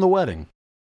that's from the wedding.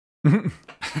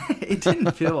 It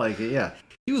didn't feel like it. Yeah,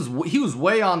 he was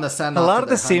way on the send. A lot of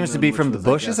this seems to be from the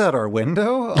bushes out our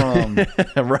window.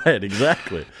 Right,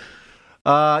 exactly.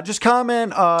 Just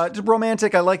comment,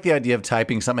 romantic. I like the idea of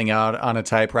typing something out on a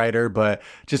typewriter, but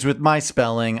just with my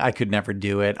spelling, I could never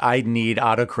do it. I need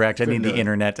autocorrect. I need the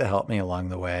internet to help me along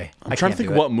the way. I'm trying to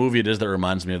think what movie it is that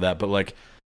reminds me of that, but like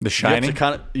The Shining.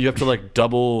 You have to like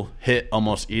double hit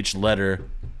almost each letter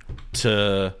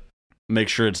to make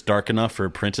sure it's dark enough or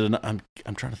printed enough.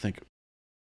 I'm trying to think.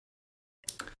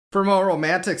 From a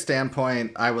romantic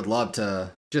standpoint, I would love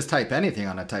to just type anything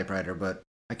on a typewriter, but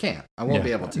I can't. I won't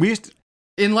be able to.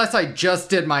 Unless I just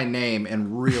did my name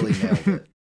and really nailed it.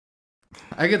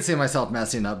 I could see myself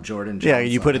messing up Jordan Jones. Yeah,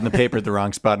 you put it in the paper at the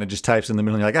wrong spot and it just types in the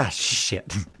middle and you're like,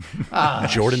 shit.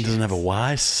 Jordan doesn't have a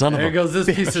Y? Son of a There goes this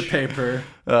bitch. piece of paper.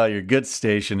 Oh, you're good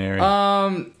stationary.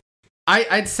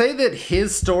 I'd say that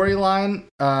his storyline,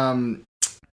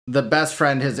 the best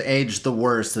friend has aged the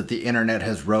worst, that the internet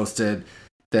has roasted,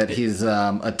 that he's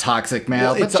a toxic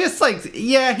male. Well, but just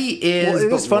he is. Well,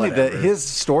 it is funny whatever. that his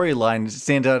storyline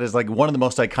stands out as like one of the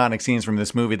most iconic scenes from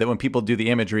this movie, that when people do the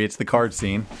imagery, it's the card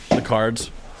scene. The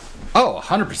cards. Oh,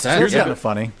 100%. It's kind of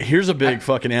funny. Here's a big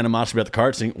fucking animosity about the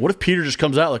card scene. What if Peter just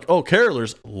comes out like, oh,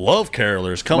 carolers, love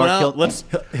carolers. Coming out.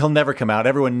 He'll never come out.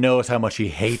 Everyone knows how much he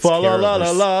hates la carolers. la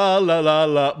la la la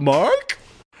la. Mark?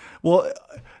 Well,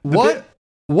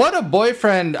 what a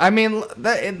boyfriend. I mean,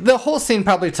 the whole scene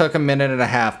probably took a minute and a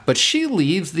half, but she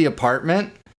leaves the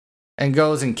apartment and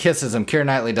goes and kisses him. Keira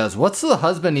Knightley does. What's the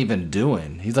husband even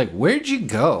doing? He's like, where'd you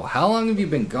go? How long have you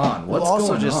been gone? What's going on?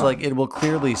 Also, just like, it will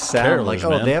clearly sound like,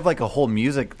 man. they have like a whole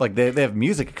music, like they have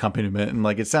music accompaniment, and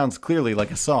like it sounds clearly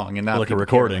like a song and not like a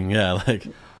recording. Yeah, like.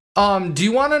 Do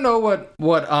you want to know what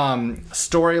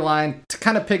storyline, to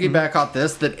kind of piggyback off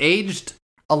this, that aged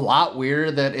a lot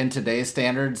weirder, that in today's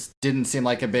standards didn't seem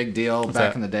like a big deal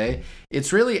back in the day?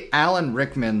 It's really Alan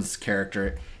Rickman's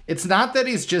character. It's not that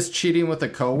he's just cheating with a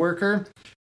coworker.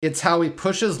 It's how he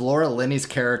pushes Laura Linney's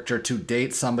character to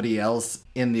date somebody else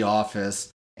in the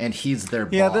office, and he's their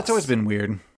boss. Yeah, that's always been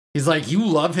weird. He's like, you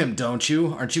love him, don't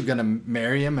you? Aren't you gonna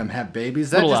marry him and have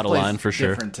babies? That Little just out of plays line, for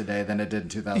sure. different today than it did in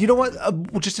 2000. You know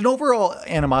what? Just an overall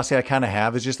animosity I kind of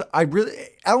have is just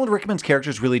Alan Rickman's character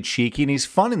is really cheeky and he's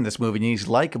fun in this movie and he's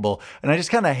likable. And I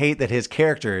just kind of hate that his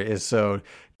character is so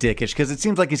dickish because it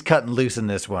seems like he's cutting loose in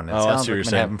this one. I see what you're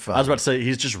saying. I was about to say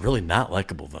he's just really not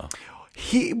likable though.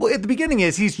 At the beginning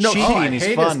he's cheeky and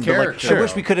he's fun. But I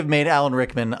wish we could have made Alan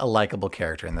Rickman a likable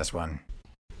character in this one.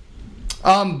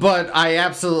 But I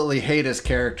absolutely hate his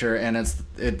character, and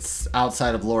it's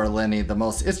outside of Laura Linney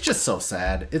it's just so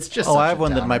sad. It's just I have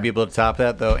one that might be able to top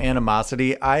that though.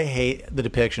 Animosity. I hate the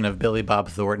depiction of Billy Bob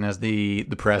Thornton as the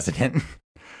president.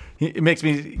 It gives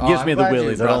me the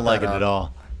willies. I don't like it at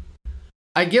all.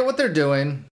 I get what they're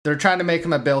doing. They're trying to make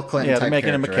him a Bill Clinton. Yeah, they're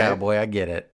making him a cowboy. Right? I get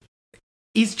it.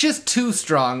 He's just too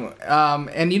strong.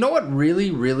 And you know what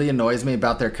really, really annoys me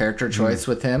about their character choice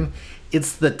with him?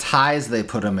 It's the ties they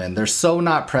put him in. They're so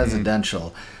not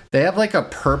presidential. They have like a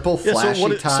purple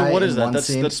flashy tie. So what is that?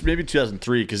 That's maybe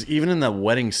 2003. Because even in that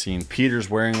wedding scene, Peter's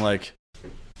wearing like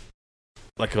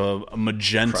a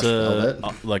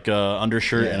magenta, like a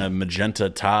undershirt and a magenta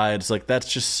tie. It's like that's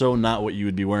just so not what you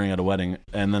would be wearing at a wedding.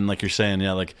 And then like you're saying,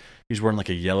 like he's wearing like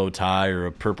a yellow tie or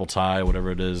a purple tie,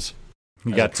 whatever it is.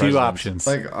 You got two options.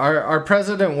 Like our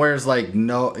president wears like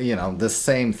the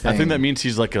same thing. I think that means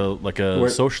he's like a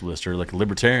socialist or like a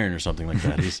libertarian or something like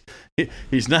that.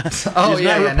 He's not.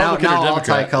 Now all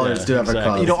tie colors do have a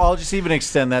cause. I'll just even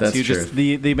extend that to just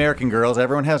the American Girls.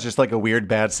 Everyone has just like a weird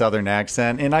bad Southern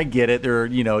accent, and I get it. They're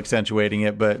accentuating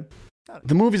it, but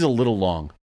the movie's a little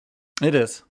long. It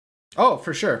is. Oh,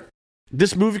 for sure.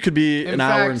 This movie could be an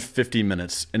hour and 50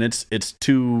 minutes, and it's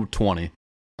 2:20.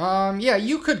 Yeah,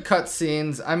 you could cut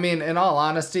scenes. I mean, in all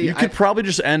honesty, you could probably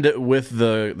just end it with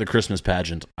the Christmas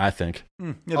pageant. I think.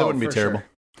 Yeah, that wouldn't be terrible. Sure.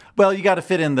 Well, you got to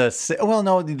fit in the. Well,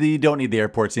 no, you don't need the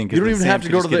airport scene. You don't even have to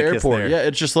go to the airport. Yeah,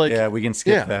 it's just like we can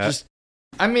skip that.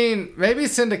 I mean, maybe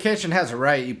syndication has it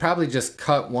right. You probably just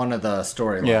cut one of the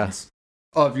storylines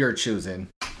of your choosing.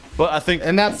 But I think,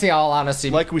 and that's the all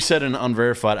honesty. Like we said in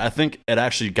Unverified, I think it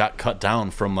actually got cut down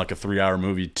from like a 3-hour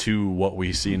movie to what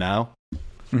we see now.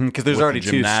 Because there's already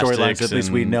two storylines at least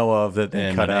we know of that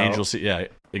they cut out. Yeah,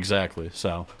 exactly.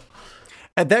 So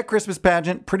at that Christmas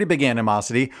pageant, pretty big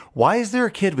animosity. Why is there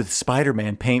a kid with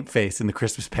Spider-Man paint face in the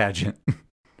Christmas pageant?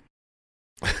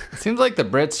 It seems like the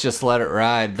Brits just let it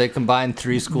ride. They combined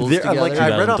 3 schools together. Like I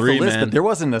read off the list, but there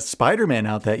wasn't a Spider-Man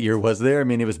out that year, was there? I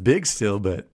mean, it was big still,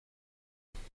 but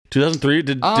 2003.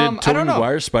 Did Tobey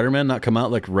Maguire's Spider-Man not come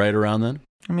out like right around then?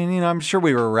 I mean, I'm sure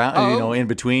we were around, in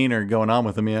between or going on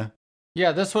with them. Yeah.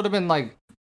 Yeah, this would have been like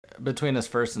between his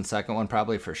first and second one,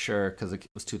 probably for sure, because it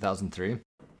was 2003.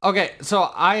 Okay, so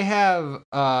I have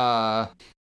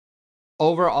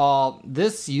overall,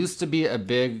 this used to be a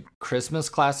big Christmas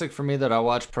classic for me that I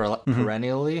watched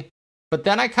perennially, but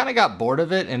then I kind of got bored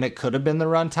of it, and it could have been the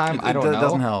runtime. I don't know. It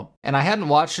doesn't help. And I hadn't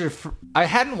watched it.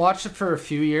 For a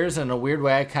few years. In a weird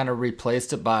way, I kind of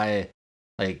replaced it by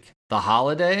like The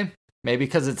Holiday, maybe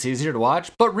because it's easier to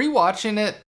watch. But rewatching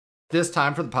it this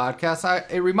time for the podcast,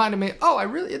 it reminded me,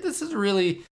 this is a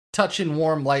really touching,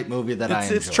 warm, light movie that I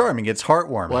enjoy. It's charming. It's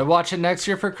heartwarming. Will I watch it next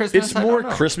year for Christmas? It's more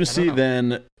Christmassy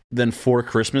than Four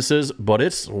Christmases, but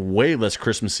it's way less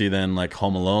Christmassy than like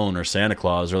Home Alone or Santa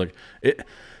Claus or like it.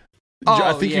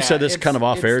 I think you said this kind of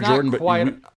off air, Jordan,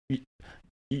 but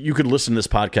you could listen to this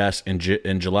podcast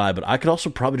in July, but I could also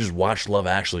probably just watch Love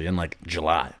Actually in like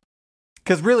July.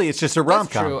 Because really, it's just a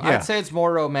rom-com. That's true. Yeah. I'd say it's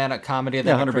more romantic comedy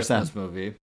than a Christmas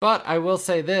movie. But I will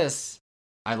say this: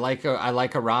 I like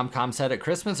a rom-com set at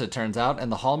Christmas. It turns out,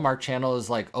 and the Hallmark Channel is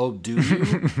like, "Oh, do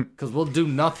you?" Because we'll do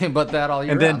nothing but that all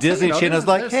year. And then Disney Channel's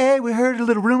like, "Hey, we heard a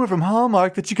little rumor from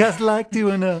Hallmark that you guys like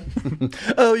doing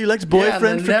oh, you liked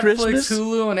Boyfriend for Netflix, Christmas."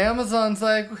 Hulu, and Amazon's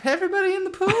like, everybody in the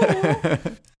pool.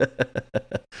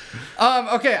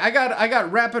 Okay, I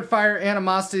got rapid fire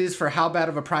animosities for how bad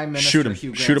of a prime minister.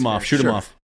 Shoot him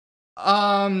off.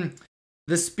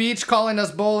 The speech calling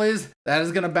us bullies, that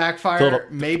is going to backfire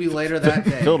maybe later that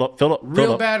day. Filled up.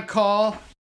 Real bad call.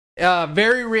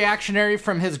 Very reactionary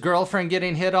from his girlfriend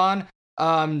getting hit on.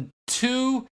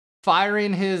 2,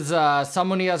 firing his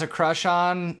someone he has a crush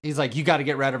on. He's like, you got to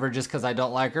get rid of her just because I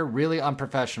don't like her. Really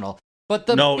unprofessional. But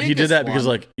he did that because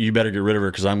like, you better get rid of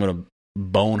her because I'm going to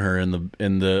bone her in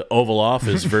the Oval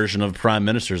Office version of Prime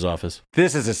Minister's office.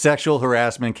 This is a sexual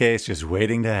harassment case just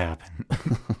waiting to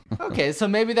happen. Okay, so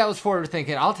maybe that was forward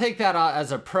thinking. I'll take that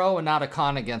as a pro and not a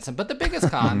con against him. But the biggest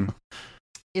con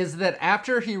is that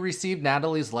after he received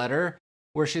Natalie's letter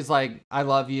where she's like, I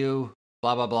love you,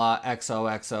 blah, blah, blah,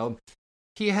 XOXO,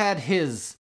 he had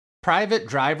his private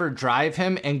driver drive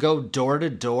him and go door to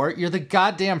door? You're the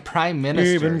goddamn prime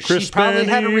minister. Even She probably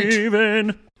had to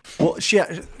even. Well, she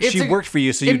worked for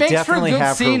you, so you it makes definitely for a good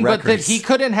have scene, her but that records. he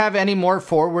couldn't have any more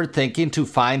forward thinking to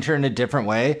find her in a different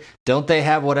way. Don't they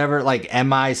have whatever, like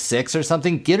MI6 or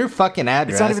something? Get her fucking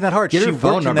address. It's not even that hard. Get She her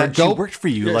phone worked in number. that. She worked for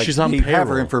you. Yeah, like she's on you have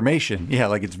her payroll. information. Yeah,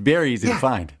 like it's very easy to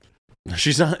find.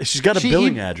 She's got a She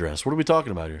billing even- address. What are we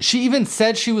talking about here? She even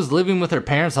said she was living with her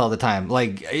parents all the time.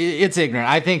 Like, it's ignorant.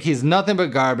 I think he's nothing but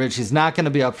garbage. He's not going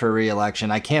to be up for re-election.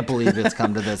 I can't believe it's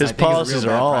come to this. His I think he's a policies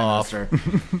real are bad all prime off.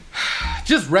 minister.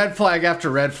 Just red flag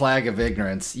after red flag of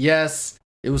ignorance. Yes,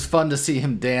 it was fun to see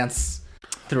him dance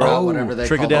throughout whatever they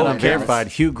Trickled call down it. on verified.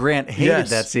 Hugh Grant hated Yes.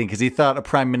 that scene because he thought a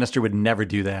prime minister would never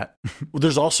do that. Well,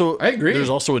 there's also I agree. There's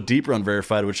also a deep run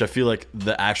verified, which I feel like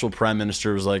the actual prime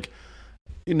minister was like,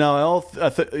 in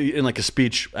like a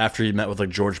speech after he met with like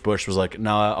George Bush was like,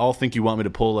 now I all think you want me to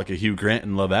pull like a Hugh Grant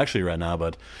in Love Actually right now,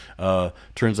 but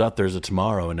turns out there's a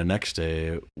tomorrow and a next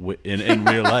day in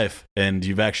real life, and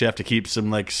you actually have to keep some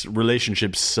like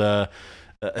relationships. I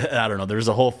don't know. There's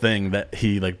a whole thing that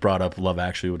he like brought up Love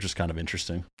Actually, which is kind of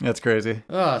interesting. That's crazy.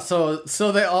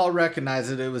 So they all recognize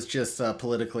it was just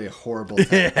politically horrible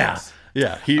Yeah, tactics.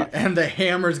 yeah. And the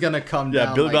hammer's going to come Yeah,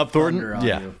 down Billy like Bob Thornton, thunder on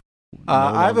yeah. you.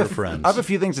 I have friends. I have a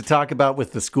few things to talk about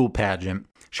with the school pageant.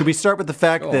 Should we start with the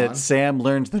fact Go that on. Sam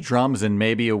learns the drums in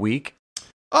maybe a week?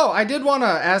 Oh, I did want to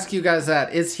ask you guys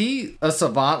that. Is he a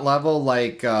savant level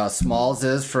like Smalls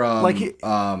is from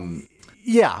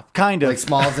Yeah, kind of. like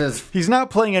Smalls is He's not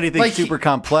playing anything Like, super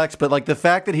complex, but like the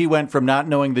fact that he went from not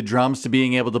knowing the drums to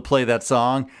being able to play that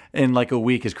song in like a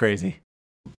week is crazy.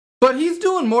 but he's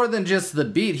doing more than just the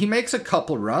beat. He makes a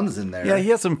couple runs in there. Yeah, he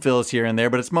has some fills here and there,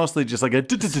 but it's mostly just like a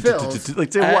fills. like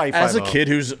it's a Wi-Fi. As a mode. kid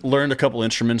who's learned a couple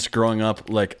instruments growing up,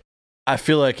 like I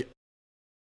feel like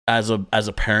as a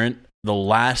parent, the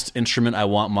last instrument I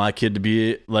want my kid to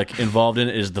be like involved in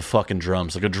is the fucking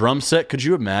drums. Like a drum set. Could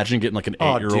you imagine getting like an Oh,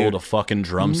 8-year-old dude. a fucking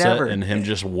drum Never. set and him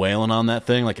just wailing on that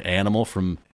thing like Animal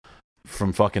from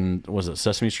fucking was it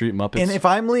Sesame Street Muppets? And if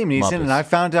I'm Liam Neeson Muppets. and I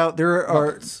found out there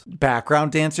are Muppets.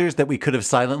 background dancers that we could have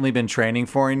silently been training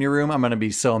for in your room, I'm going to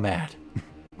be so mad.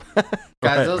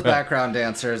 Guys, those background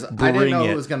dancers, I didn't Bring know it.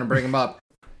 who was going to bring them up.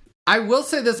 I will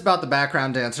say this about the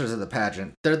background dancers of the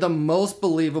pageant. They're the most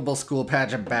believable school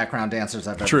pageant background dancers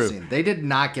I've ever True. seen. They did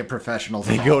not get professionals.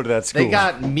 They at go all. to that school. They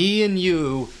got me and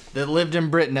you that lived in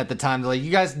Britain at the time. They're like,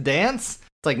 you guys dance?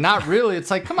 It's like, not really.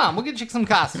 It's like, come on, we'll get you some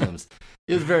costumes.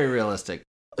 It was very realistic.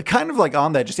 Kind of like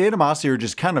on that, just animosity or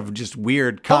just kind of just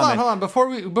weird Hold comment. on. Before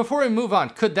we move on,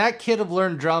 could that kid have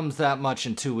learned drums that much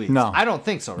in 2 weeks? No. I don't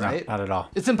think so, No, right? not at all.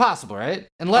 It's impossible, right?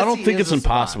 Unless I don't he think is it's a savant.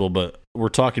 impossible, but we're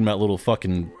talking about little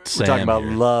fucking Sam We're talking about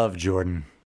here. love, Jordan.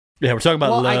 Yeah, we're talking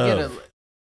about Well, love. I get it.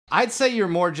 I'd say you're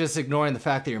more just ignoring the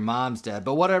fact that your mom's dead,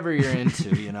 but whatever you're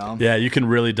into, you know. Yeah, you can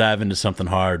really dive into something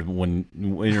hard when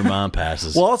your mom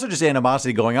passes. Well, also just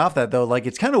animosity going off that, though. Like,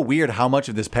 it's kind of weird how much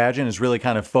of this pageant is really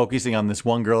kind of focusing on this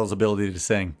one girl's ability to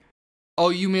sing. Oh,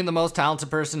 you mean the most talented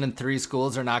person in 3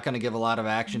 schools are not going to give a lot of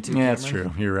action to? Yeah, that's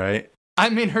Cameron? true. You're right. I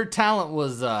mean, her talent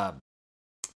was,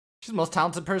 she's the most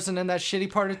talented person in that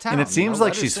shitty part of town. And it seems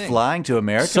like she's flying to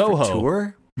America Soho. for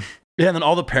tour. yeah, and then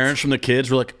all the parents from the kids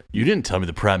were like, "You didn't tell me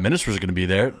the prime minister was going to be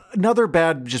there." Another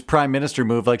bad just prime minister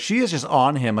move. Like, she is just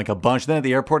on him like a bunch. Then at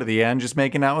the airport at the end, just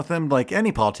making out with him. Like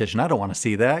any politician, I don't want to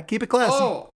see that. Keep it classy.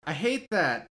 Oh, I hate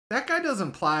that. That guy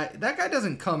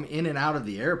doesn't come in and out of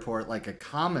the airport like a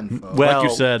common folk. Well, Like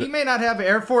you said, He may not have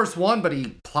Air Force One, but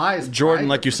he flies. Jordan,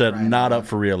 like private you for said, crying not out up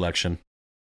for re-election.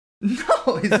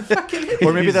 No, he's a fucking idiot.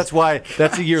 Or maybe that's why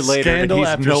that's a year later. And Scandal he's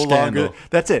after no scandal. longer.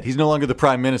 That's it. He's no longer the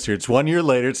prime minister. It's 1 year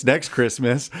later. It's next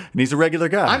Christmas, and he's a regular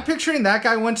guy. I'm picturing that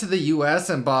guy went to the U.S.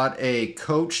 and bought a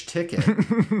coach ticket.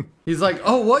 He's like,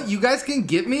 "Oh, what? You guys can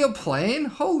get me a plane?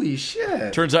 Holy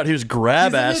shit!" Turns out he was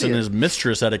grab He's an assing idiot. his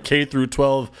mistress at a K through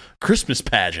 12 Christmas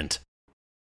pageant.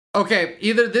 Okay,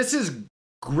 either this is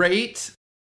great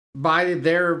by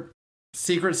their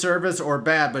Secret Service or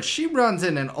bad, but she runs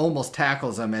in and almost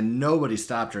tackles him, and nobody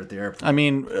stopped her at the airport. I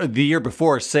mean, the year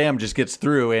before, Sam just gets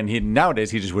through, and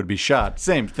nowadays he just would be shot.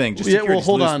 Same thing. Just Yeah, well, security's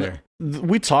hold loose on. there.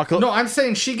 We talk. No, I'm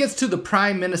saying she gets to the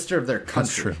prime minister of their That's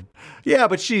country. true. Yeah,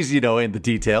 but she's in the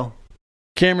detail.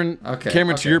 Cameron, Okay,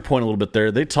 Cameron, okay. to your point a little bit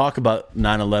there, they talk about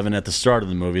 9/11 at the start of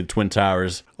the movie, the Twin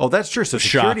Towers. Oh, that's true. So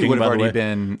security Shocking, would have by the already way.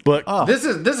 been. But oh, This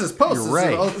is post. You're This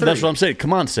right. is 03. that's what I'm saying.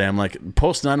 Come on, Sam. Like,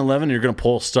 post 9/11, you're going to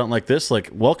pull a stunt like this? Like,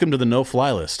 welcome to the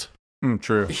no-fly list.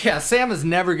 true. Yeah, Sam is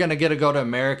never gonna get to go to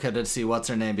America to see what's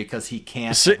her name because he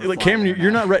can't. See, ever like, fly Cameron, there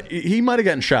you're now. not right. He might have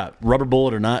gotten shot, rubber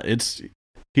bullet or not.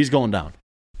 He's going down.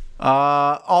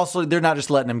 Also, they're not just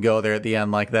letting him go there at the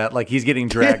end like that. Like he's getting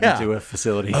dragged into a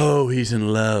facility. Oh, he's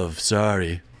in love.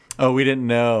 Sorry. Oh, we didn't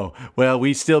know. Well,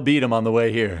 we still beat him on the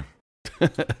way here.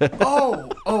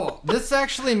 This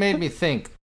actually made me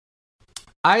think.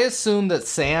 I assume that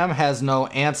Sam has no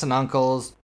aunts and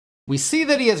uncles. We see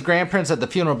that he has grandparents at the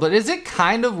funeral, but is it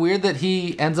kind of weird that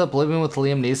he ends up living with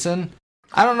Liam Neeson?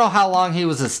 I don't know how long he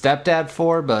was a stepdad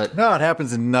for, but... No, it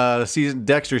happens in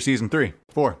Dexter season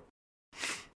 4.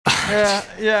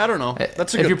 Yeah, I don't know.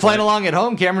 That's a if good you're playing point. along at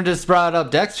home, Cameron just brought up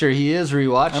Dexter. He is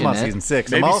rewatching I'm on it. season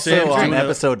 6. Maybe I'm also Sam's on doing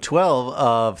episode 12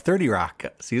 of 30 Rock,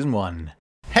 season 1.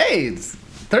 Hey,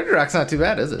 30 Rock's not too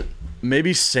bad, is it?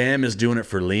 Maybe Sam is doing it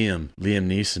for Liam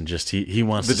Neeson. Just he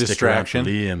wants The to stick around for distraction.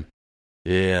 Liam.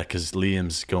 Yeah, because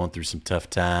Liam's going through some tough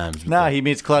times. Nah, he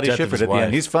meets Claudia death of Schiffer his at the end.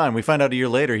 wife. He's fine. We find out a year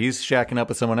later he's shacking up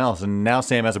with someone else, and now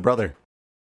Sam has a brother.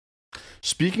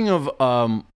 Speaking of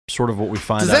sort of what we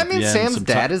find Does out that at the mean end, Sam's some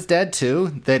dad is dead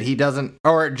too? That he doesn't,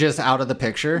 or just out of the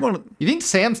picture? Well- You think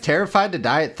Sam's terrified to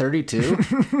die at 32?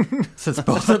 Since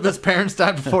both of his parents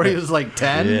died before he was like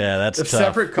 10? Yeah, that's Of tough.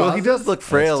 separate Well, causes? he does look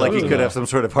frail, like he tough could to have some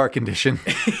sort of heart condition.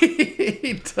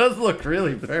 He does look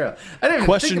really frail. I didn't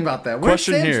even think about that. Where's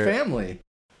question Sam's here. family?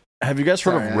 Have you guys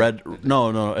heard Sorry, of Red?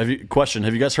 No. Have you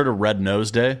guys heard of Red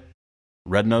Nose Day?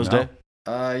 Red Nose No.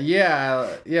 Day.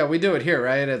 Yeah, we do it here,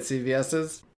 right, at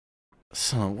CVS's?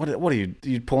 Son, what are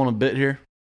you pulling a bit here?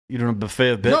 You doing a buffet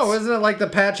of bits? No, isn't it like the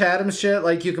Patch Adams shit?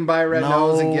 Like you can buy a red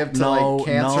nose and give to like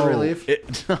cancer relief?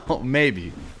 No,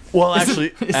 maybe. Well,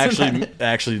 actually, Isn't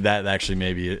that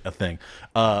may be a thing.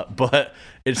 But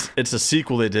it's a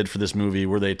sequel they did for this movie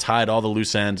where they tied all the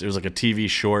loose ends. It was like a TV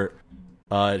short.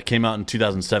 It came out in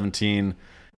 2017,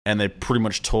 and they pretty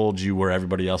much told you where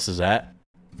everybody else is at.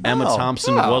 Emma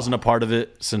Thompson wasn't a part of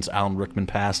it since Alan Rickman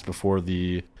passed before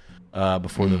the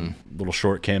little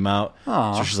short came out.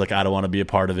 So she's like, I don't want to be a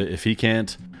part of it if he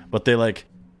can't. But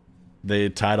they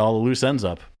tied all the loose ends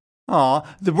up. Aw,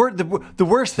 the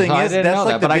worst thing I is didn't that's know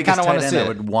like that, the but I biggest kinda wanna tight end see I it.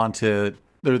 would want to.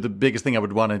 They're the biggest thing I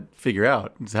would want to figure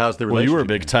out. Is how's the Well, relationship? you were a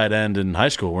big tight end in high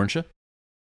school, weren't you?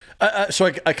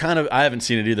 So I haven't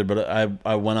seen it either, but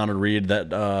I went on to read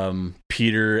that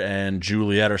Peter and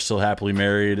Juliet are still happily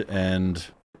married, and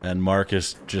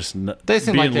Marcus just They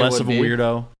seem being like they less would of a be.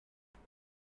 weirdo.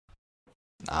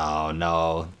 Oh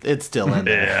no, it's still in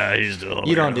there. Yeah, he's still.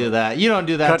 You don't do that. You don't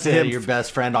do that Cut to to him- your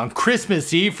best friend on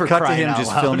Christmas Eve for Cut to crying him out just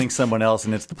loud. filming someone else,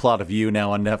 and it's the plot of You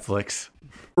now on Netflix.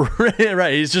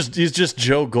 Right. He's just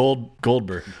Joe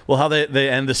Goldberg. Well, how they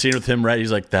end the scene with him, right?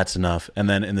 He's like, "That's enough," and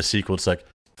then in the sequel, it's like,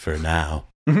 "For now."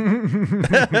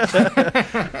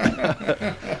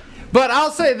 But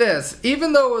I'll say this: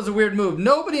 even though it was a weird move,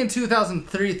 nobody in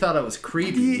 2003 thought it was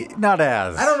creepy. Not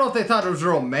as. I don't know if they thought it was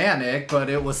romantic, but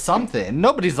it was something.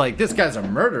 Nobody's like, this guy's a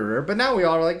murderer, but now we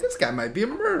all are like, this guy might be a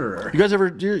murderer. You guys ever?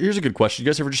 Here's a good question. You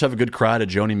guys ever just have a good cry to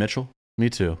Joni Mitchell? Me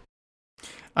too.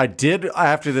 I did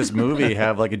after this movie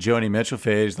have like a Joni Mitchell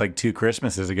phase like 2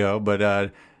 Christmases ago,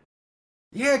 but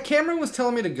Yeah, Cameron was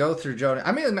telling me to go through Joni.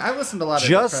 I mean, I listened to a lot of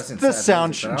just depressing the sad sound,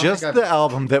 music, but I don't just think the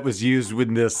album that was used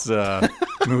in this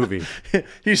movie.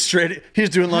 He's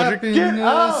doing laundry. Get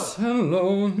out! Happiness and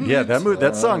lonely Yeah,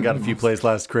 that song got a few plays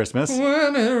last Christmas.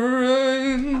 when it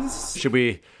rains. Should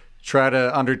we try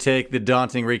to undertake the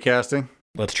daunting recasting?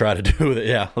 Let's try to do it.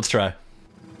 Yeah, let's try.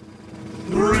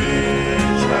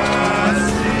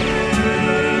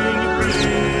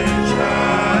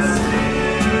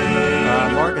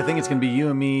 Mark, I think it's going to be you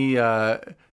and me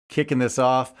kicking this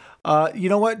off. You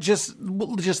know what? Just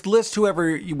list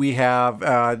whoever we have.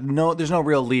 No, there's no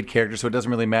real lead character, so it doesn't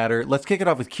really matter. Let's kick it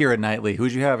off with Keira Knightley.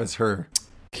 Who'd you have as her?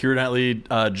 Keira Knightley,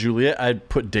 Juliet. I'd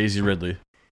put Daisy Ridley.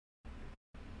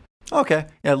 Okay.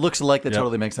 Yeah, it looks like that Yep.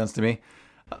 totally makes sense to me.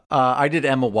 I did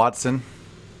Emma Watson.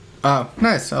 Oh,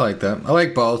 nice. I like that. I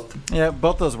like both. Yeah,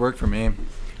 both those work for me.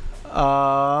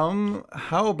 How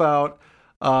about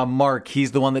Mark?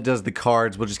 He's the one that does the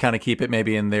cards. We'll just kind of keep it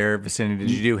maybe in their vicinity.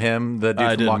 Did you do him? The dude I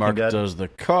from did. Walking Mark Dead? does the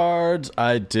cards.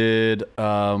 I did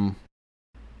Robert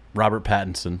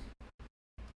Pattinson.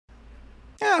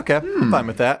 Yeah, okay. I'm fine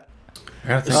with that.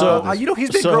 So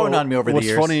he's been growing on me over the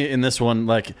years. What's funny in this one,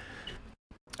 like,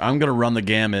 I'm gonna run the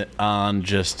gamut on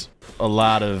just a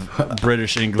lot of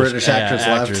British English British actors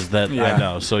actors left. that Yeah. I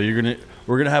know. So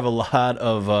we're gonna have a lot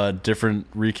of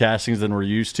different recastings than we're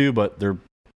used to, but they're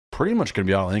pretty much gonna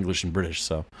be all English and British.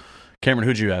 So, Cameron,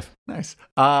 who'd you have? Nice.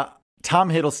 Tom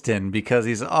Hiddleston, because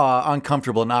he's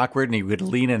uncomfortable and awkward, and he would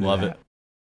lean into Love that.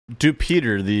 it. Do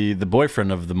Peter, the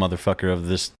boyfriend of the motherfucker of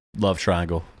this love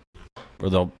triangle, or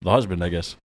the husband, I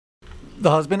guess.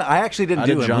 The husband, I actually didn't I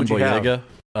do did him. John Who'd you have?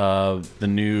 Boyega, the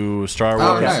new Star Wars.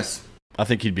 Oh, nice. I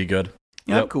think he'd be good.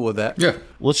 Yeah, I'm Yep. cool with that. Yeah.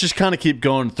 Let's just kind of keep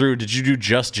going through. Did you do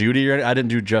Just Judy? I didn't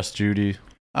do Just Judy.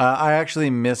 I actually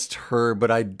missed her, but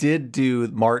I did do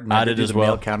Martin. I did do as the well.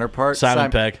 male counterpart.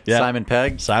 Simon Pegg. Yeah. Simon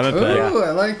Pegg. Simon Pegg. Ooh, I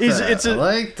like that. It's I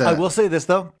like that. I will say this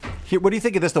though. Here, what do you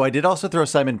think of this though? I did also throw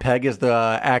Simon Pegg as the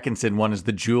Atkinson one as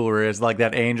the jeweler, as like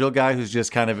that angel guy who's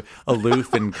just kind of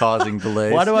aloof and causing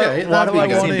delays. Why do I? Yeah, Why do I that'd be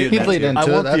want good. to? He'd lead into I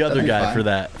want it. the other That'd be guy fine. for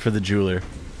that, for the jeweler,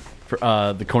 for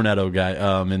the Cornetto guy.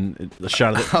 And the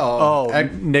shot of the, Oh,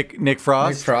 Nick Nick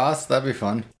Frost. Frost, that'd be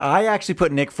fun. I actually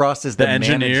put Nick Frost as the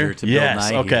engineer. manager to Yes.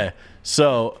 Bill Nighy. Okay.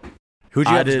 So Who'd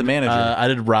you I have as did the manager? I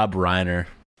did Rob Reiner.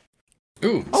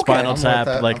 Ooh, Spinal I'm with Tap,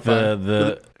 that. like I'm fine.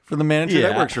 the for the manager,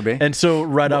 that works for me. And so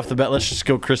right off the bat, let's just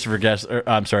go Christopher Guest.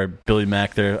 I'm sorry, Billy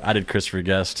Mack. There, I did Christopher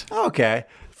Guest. Okay,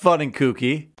 fun and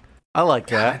kooky. I like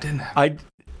that. I didn't.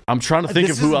 I'm trying to think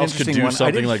This of is who an else could interesting do one. I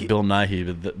something didn't like he- Bill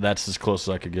Nighy, but that's as close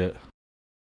as I could get.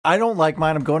 I don't like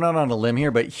mine. I'm going out on a limb here,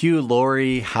 but Hugh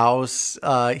Laurie House,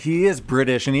 he is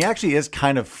British, and he actually is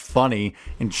kind of funny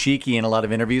and cheeky in a lot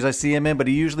of interviews I see him in, but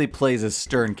he usually plays a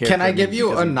stern character. Can I give you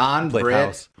because a he played non-Brit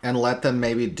House. and let them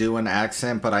maybe do an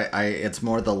accent, but I it's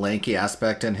more the lanky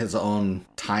aspect and his own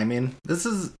timing. This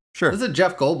is Sure. This is a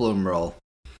Jeff Goldblum role.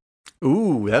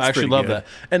 Ooh, that's I actually pretty love good. that,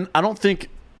 and I don't think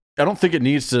it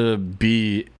needs to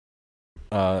be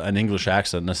an English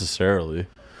accent necessarily.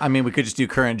 I mean, we could just do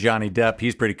current Johnny Depp.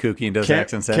 He's pretty kooky and does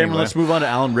accents Cameron, anyway. let's move on to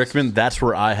Alan Rickman. That's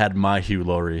where I had my Hugh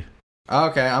Laurie.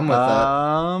 Okay, I'm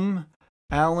with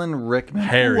Alan Rickman.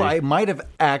 Harry. Ooh, I might have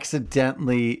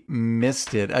accidentally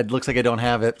missed it. It looks like I don't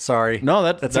have it. Sorry. No,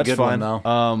 That's that's a good fine. one,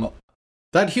 though.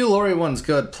 that. That Hugh Laurie one's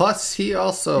good. Plus, he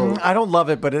also. I don't love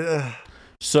it, but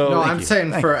So No, I'm you.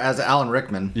 saying for as Alan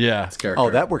Rickman. yeah, His character. oh,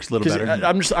 that works a little 'Cause better.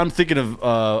 I'm thinking of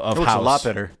It looks House. a lot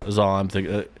better. Is all I'm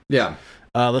thinking. Yeah.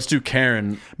 Let's do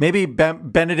Karen. Maybe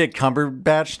Benedict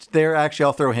Cumberbatch there. Actually,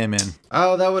 I'll throw him in.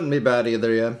 Oh, that wouldn't be bad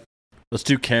either. Yeah. Let's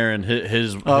do Karen.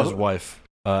 His wife,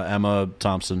 Emma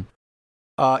Thompson.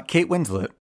 Kate Winslet.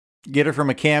 Get her from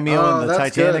a cameo Oh, in the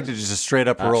that's Titanic good. to just a straight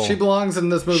up role. She belongs in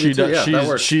this movie She too. does. Yeah, that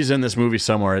works. She's in this movie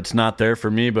somewhere. It's not there for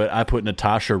me, but I put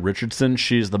Natasha Richardson.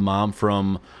 She's the mom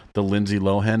from the Lindsay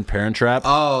Lohan Parent Trap.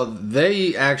 Oh,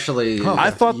 they actually.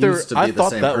 I thought used to be I the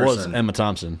thought same that was person. Emma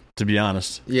Thompson. To be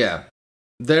honest, Yeah,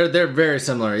 they're very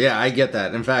similar. Yeah, I get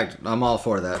that. In fact, I'm all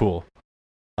for that. cool.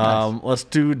 Nice. Let's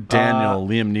do Daniel,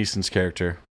 Liam Neeson's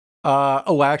character. I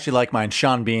actually like mine.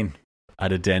 Sean Bean. I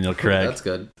did Daniel Ooh, Craig. that's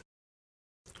good.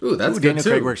 Ooh, that's Ooh, good Daniel too.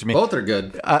 Craig works for me. Both are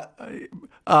good.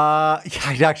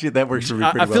 Actually, that works for me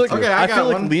I pretty feel well. like too. Okay, I I got feel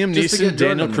like one. Liam Just to Neeson, get Jordan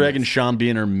Daniel in Craig, the and mix. Sean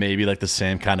Bean are maybe like the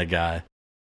same kind of guy.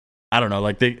 I don't know.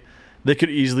 Like they could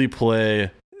easily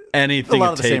play anything. A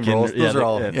lot of the same taken. roles. Those are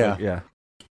all- yeah. yeah.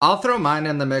 I'll throw mine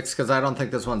in the mix because I don't think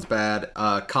this one's bad.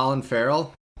 Colin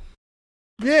Farrell.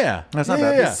 Yeah, That's not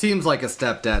yeah, bad. Yeah. He seems like a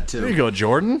stepdad There you too. go,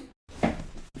 Jordan.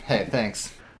 Hey,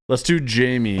 thanks. Let's do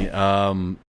Jamie,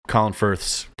 Colin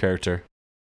Firth's character.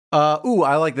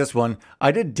 I like this one.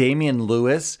 I did Damian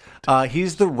Lewis.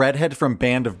 He's the redhead from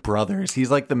Band of Brothers. He's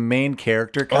like the main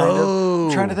character, kind Oh. of.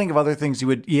 I'm trying to think of other things you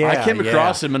would. Yeah, I came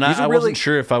across him, and He's a I really- wasn't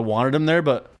sure if I wanted him there,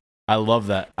 but I love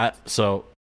that.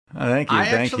 Thank you. I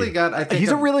thank actually you. got. I think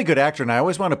He's a really good actor, and I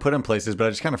always want to put him places, but I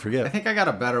just kind of I forget. think I got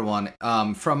a better one.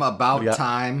 From What About do you got?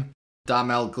 Time.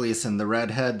 Domhnall Gleeson, the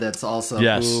redhead. That's also.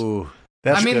 Yes. Ooh,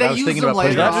 that's I mean, good. they I was used thinking him about later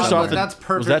was putting that on, just him off but the? that's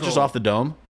perfect. Was that just role. off the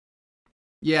dome?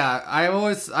 Yeah,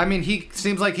 I mean, he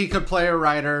seems like he could play a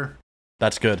writer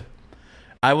That's good.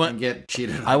 I and went. get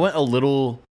cheated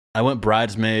on. I went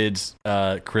bridesmaids.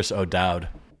 Chris O'Dowd.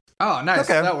 Oh, nice.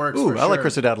 Okay. That works. Ooh, for I like sure.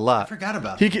 Chris O'Dowd a I lot. forgot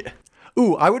about He. it.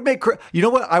 Ooh, I would make. You know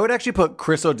what? I would actually put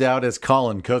Chris O'Dowd as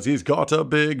Colin because he's got a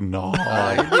big knob.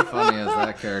 He'd be funny as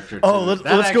that character. Too. Oh, let's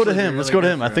That'd go to actually be him. Let's really go to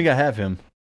good him. for I think I have him.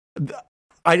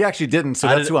 I actually didn't, so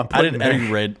that's who I'm I putting did there. Eddie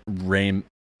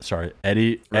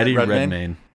Redmayne?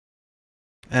 Redmayne.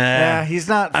 Yeah, he's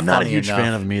not. I'm not a funny huge enough.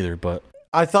 fan of him either, but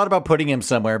I thought about putting him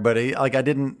somewhere, but I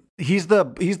didn't. He's the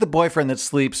boyfriend that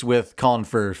sleeps with Colin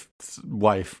Firth's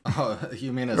wife Oh,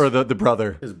 you mean his, or the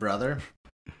brother. his brother?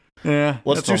 Yeah,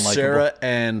 let's that's do unlikable. Sarah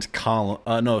and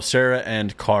Colin. No, Sarah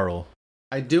and Carl.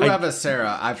 I do have a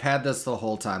Sarah. I've had this the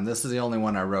whole time. This is the only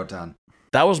one I wrote down.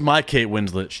 That was my Kate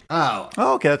Winslet. Oh,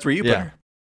 Oh, okay, that's where you put Yeah. her.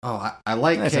 I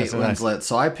like Nice, Kate nice, nice. Winslet,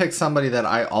 so I picked somebody that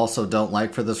I also don't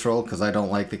like for this role because I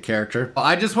don't like the character.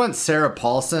 I just went Sarah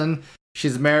Paulson.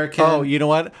 She's American. Oh, you know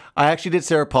what? I actually did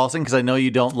Sarah Paulson because I know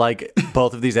you don't like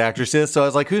both of these actresses. So I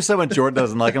was like, who's someone Jordan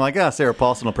doesn't like? I'm like, Sarah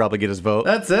Paulson will probably get his vote.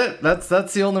 That's it.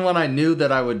 That's the only one I knew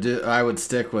that I would do. I would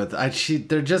stick with.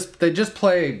 They just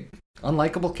play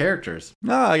unlikable characters.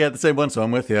 No, I got the same one, so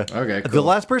I'm with you. Okay, cool. The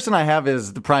last person I have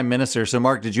is the Prime Minister. So,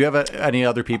 Mark, did you have any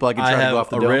other people I can try to go off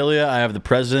the dome? Aurelia. I have the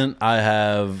President. I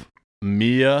have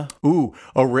Mia. Ooh,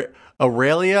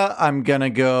 Aurelia. I'm gonna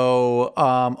go.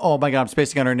 Oh my God, I'm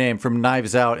spacing on her name from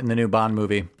Knives Out in the new Bond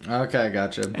movie. Okay,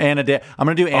 gotcha. I'm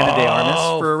gonna do Ana de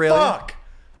Armas for Aurelia. Fuck.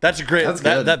 That's a great.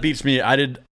 That beats me. I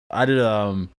did.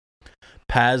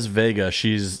 Paz Vega.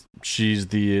 She's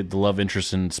the love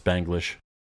interest in Spanglish.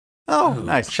 Oh,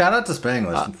 nice. Shout out to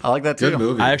Spanglish. I like that too. Good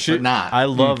movie. I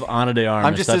love Ana de Armas.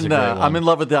 I'm just I'm in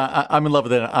love with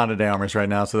Ana de Armas right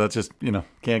now, so that's just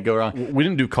can't go wrong. We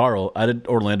didn't do Carl. I did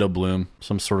Orlando Bloom,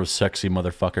 some sort of sexy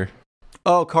motherfucker.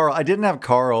 Oh, Carl. I didn't have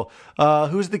Carl.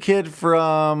 Who's the kid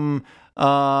from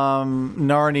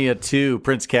Narnia 2?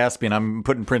 Prince Caspian. I'm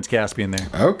putting Prince Caspian there.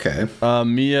 Okay.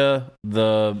 Mia,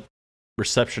 the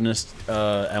receptionist,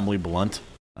 Emily Blunt.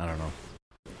 I don't know.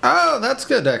 Oh, that's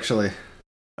good actually.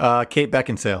 Kate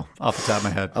Beckinsale, off the top of my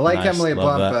head. I like Nice, Emily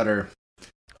love Blunt that. better.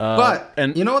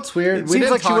 But you know what's weird? It seems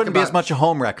like she wouldn't be as much a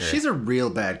homewrecker. She's a real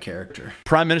bad character.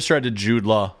 Prime Minister, I did Jude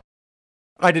Law.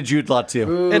 I did Jude Law too.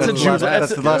 Ooh, It's a Jude Law.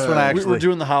 That's the last one I actually. We're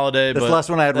doing the holiday, That's but the last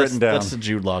one I had written down. That's the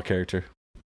Jude Law character.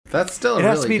 That's still. It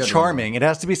has to be good charming. It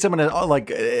has to be someone like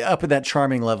up at that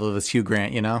charming level of Hugh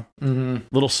Grant. Mm-hmm.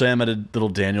 Little Sam added little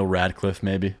Daniel Radcliffe,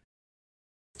 maybe.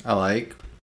 I like.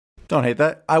 Don't hate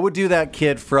that. I would do that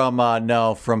kid from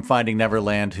from Finding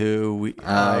Neverland, who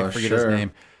I forget his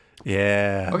name.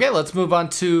 Yeah. Okay, let's move on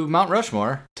to Mount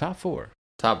Rushmore. Top four.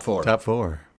 Top four. Mount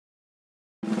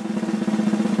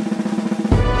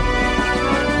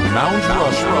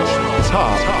Rushmore.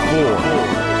 Top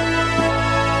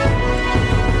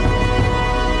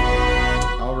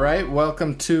 4. All right,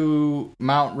 welcome to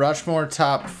Mount Rushmore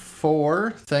Top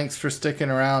 4. Thanks for sticking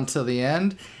around till the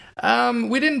end.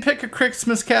 We didn't pick a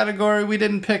Christmas category. We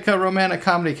didn't pick a romantic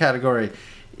comedy category.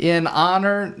 In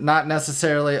honor, not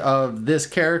necessarily of this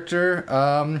character,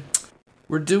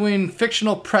 we're doing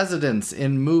fictional presidents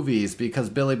in movies because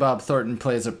Billy Bob Thornton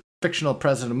plays a fictional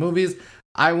president of movies.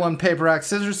 I won paper, rock,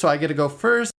 scissors, so I get to go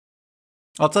first.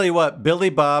 I'll tell you what, Billy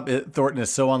Bob Thornton is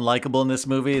so unlikable in this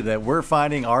movie that we're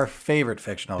finding our favorite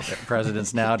fictional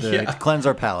presidents now to cleanse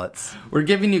our palates. We're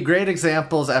giving you great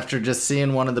examples after just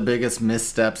seeing one of the biggest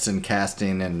missteps in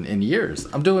casting in years.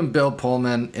 I'm doing Bill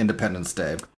Pullman, Independence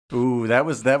Day. Ooh, that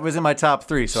was in my top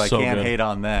 3, so I can't good. hate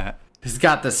on that. He's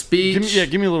got the speech.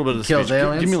 Give me a little bit of the Kills speech.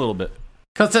 aliens. Give me a little bit.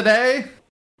 Because today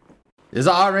is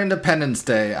our Independence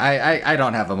Day. I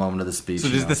don't have a moment of the speech. So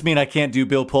does this mean I can't do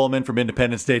Bill Pullman from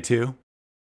Independence Day 2?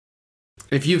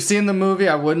 If you've seen the movie,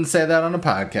 I wouldn't say that on a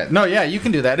podcast. No, yeah, you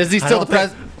can do that. Is he still the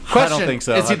president? I don't think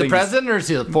so. Is he I the think president or is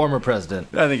he the former president?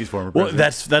 I think he's former Well,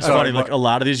 president. that's funny. Like a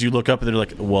lot of these, you look up and they're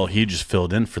like, "Well, he just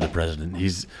filled in for the president.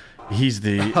 He's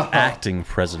the acting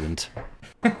president."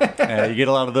 Yeah, you get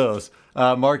a lot of those.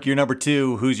 Mark, you're number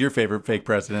 2. Who's your favorite fake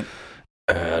president?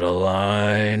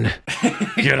 Adeline,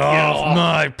 get off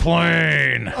my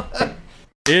plane.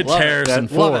 It's Love it. Harrison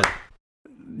Love Ford. it.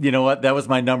 You know what? That was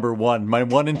my number 1. My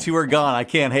 1 and 2 are gone. I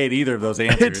can't hate either of those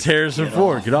answers. It's Harrison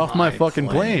Ford. Get off my fucking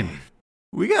plane.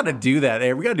 We got to do that.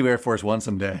 We got to do Air Force One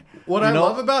someday. What I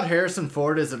love about Harrison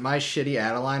Ford is that my shitty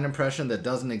Adeline impression that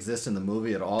doesn't exist in the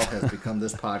movie at all has become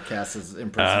this podcast's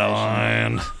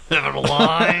impersonation.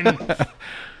 Adeline.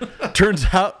 Turns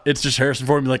out it's just Harrison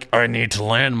Ford being like, I need to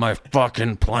land my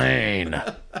fucking plane.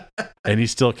 And he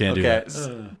still can't do that.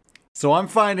 So I'm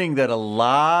finding that a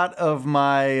lot of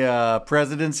my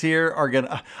presidents here are going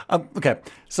to... okay,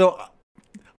 so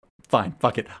fine,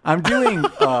 fuck it. I'm doing...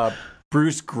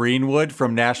 Bruce Greenwood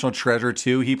from National Treasure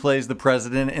 2. He plays the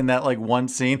president in that one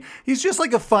scene. He's just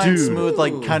like a fine, smooth,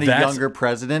 kind of younger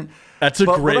president. That's a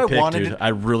great pick, dude. I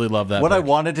really love that. What I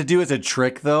wanted to do as a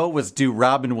trick, though, was do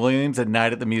Robin Williams at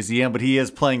Night at the Museum, but he is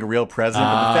playing a real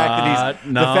president. But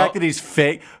the fact that he's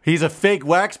fake, he's a fake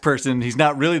wax person. He's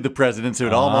not really the president, so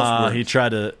it almost worked. He tried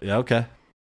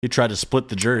to split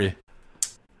the jury.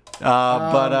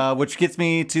 But which gets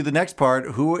me to the next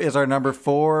part. Who is our number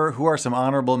 4? Who are some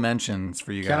honorable mentions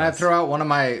for you guys? Can I throw out one of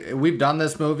my... We've done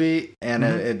this movie, and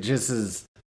it just is...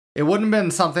 It wouldn't have been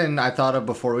something I thought of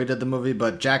before we did the movie,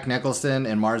 but Jack Nicholson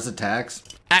in Mars Attacks.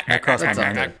 That's up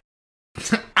there.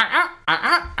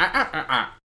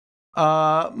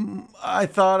 I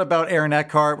thought about Aaron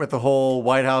Eckhart with the whole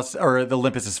White House or the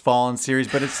Olympus Has Fallen series,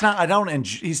 but it's not. I don't.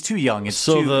 He's too young. It's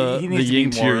so too, the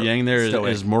yin to your yang there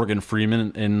stoic. is Morgan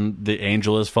Freeman in The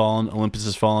Angel Has Fallen, Olympus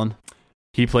Has Fallen.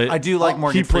 He played. I do like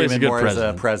Morgan Freeman more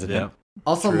president. as a president. Yeah.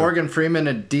 Also, True. Morgan Freeman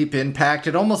in Deep Impact.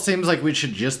 It almost seems like we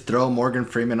should just throw Morgan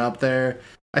Freeman up there.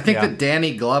 I think that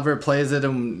Danny Glover plays it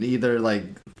in either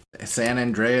San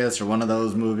Andreas or one of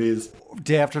those movies.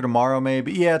 Day After Tomorrow,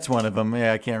 maybe. Yeah, it's one of them.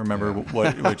 Yeah, I can't remember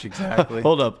which exactly.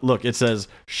 Hold up. Look, it says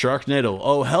Sharknado.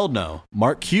 Oh, hell no.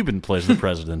 Mark Cuban plays the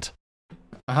president.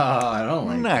 Oh, I don't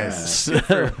like Nice.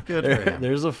 that. Good for him.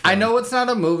 There's a I know it's not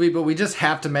a movie, but we just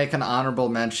have to make an honorable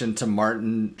mention to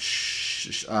Martin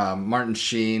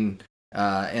Sheen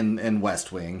in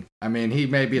West Wing. I mean, he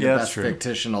may be the best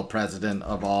fictional president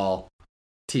of all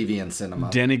TV and cinema.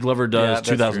 Danny Glover does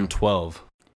 2012.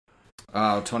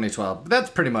 Oh, 2012. That's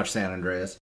pretty much San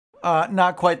Andreas.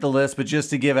 Not quite the list, but just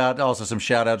to give out also some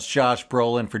shout outs. Josh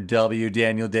Brolin for W,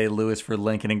 Daniel Day-Lewis for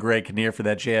Lincoln, and Greg Kinnear for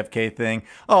that JFK thing.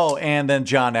 Oh, and then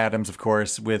John Adams, of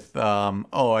course, with,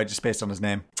 I just spaced on his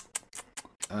name.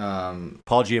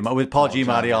 Paul Giamatti. With Paul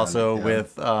Giamatti also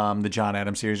with the John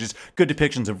Adams series. Just good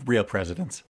depictions of real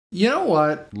presidents. You know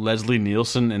what? Leslie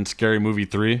Nielsen in Scary Movie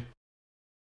 3.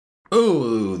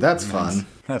 Ooh, that's fun.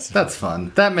 That's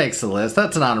fun. That makes the list.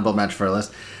 That's an honorable mention for a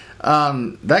list.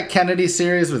 That Kennedy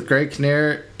series with Greg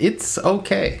Kinnear, it's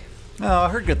okay. Oh, I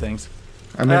heard good things.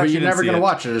 I mean, you're never going to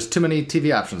watch it. There's too many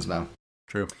TV options now.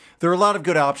 True. There are a lot of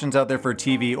good options out there for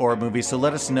TV or movies, so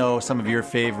let us know some of your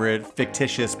favorite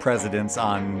fictitious presidents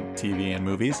on TV and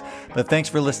movies. But thanks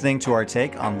for listening to our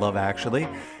take on Love Actually.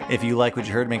 If you like what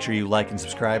you heard, make sure you like and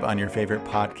subscribe on your favorite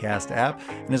podcast app.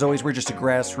 And as always, we're just a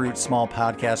grassroots small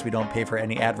podcast. We don't pay for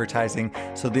any advertising,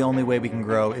 so the only way we can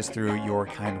grow is through your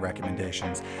kind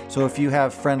recommendations. So if you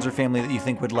have friends or family that you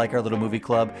think would like our little movie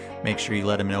club, make sure you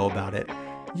let them know about it.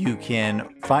 You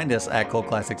can find us at Cult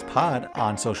Classics Pod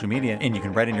on social media, and you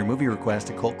can write in your movie request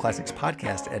at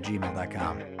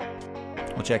cultclassicspodcast@gmail.com.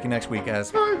 We'll check you next week,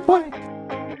 guys. Bye.